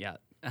funniest one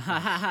yet.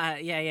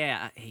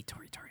 Yeah. Hey,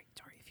 Tori,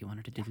 if you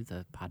wanted to do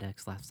the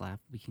Poddex last lap,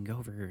 we can go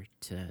over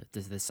to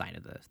this side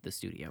of the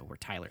studio where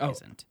Tyler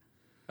isn't.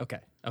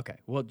 Okay.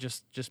 Well,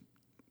 just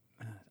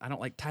I don't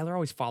like Tyler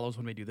always follows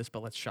when we do this,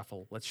 but let's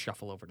shuffle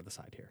over to the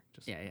side here.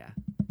 Yeah.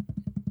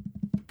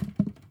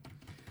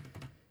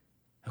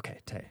 Okay,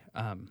 Tay.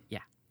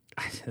 Yeah.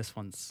 This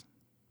one's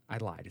I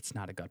lied. It's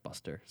not a gut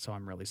buster, so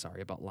I'm really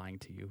sorry about lying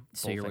to you.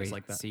 So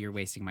you're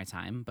wasting my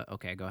time, but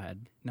okay, go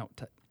ahead. No.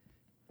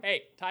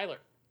 Hey, Tyler,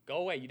 go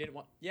away. You didn't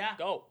want. Yeah.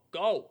 Go.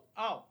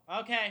 Oh,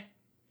 okay.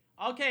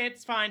 Okay,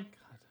 it's fine.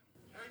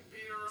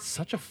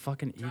 Such a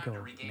fucking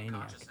ego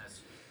maniac.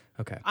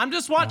 Okay. I'm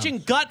just watching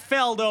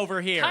Gutfeld over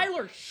here.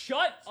 Tyler,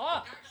 shut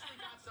up.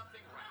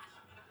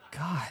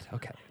 God.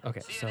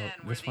 Okay. So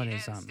this one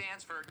is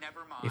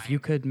if you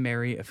could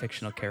marry a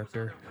fictional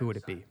character, who would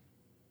it be?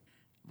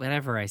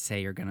 Whatever I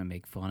say, you're gonna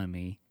make fun of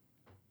me.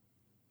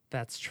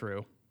 That's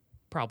true.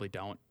 Probably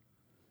don't.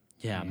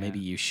 Yeah, maybe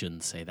you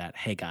shouldn't say that.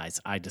 Hey guys,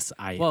 I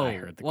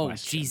heard the whoa,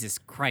 question. Jesus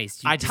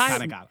Christ! I just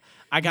kind of got.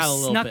 I got a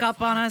little snuck bit,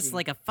 up on us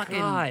like a fucking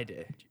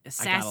God.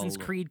 Assassin's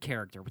Creed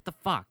character. What the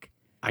fuck?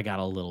 I got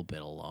a little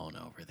bit alone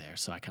over there,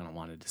 so I kind of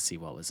wanted to see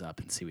what was up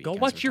and see what. Go you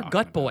guys watch were your talking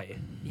Gut about. Boy.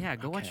 Yeah,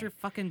 go watch your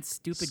fucking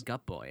stupid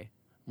Gut Boy.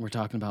 We're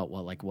talking about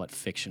what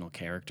fictional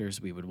characters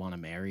we would want to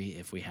marry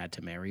if we had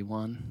to marry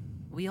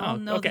one. We all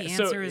know okay, the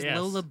so, answer is yes.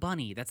 Lola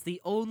Bunny. That's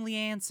the only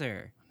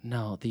answer.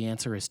 No, the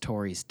answer is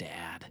Tori's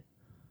dad.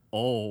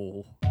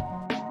 Oh.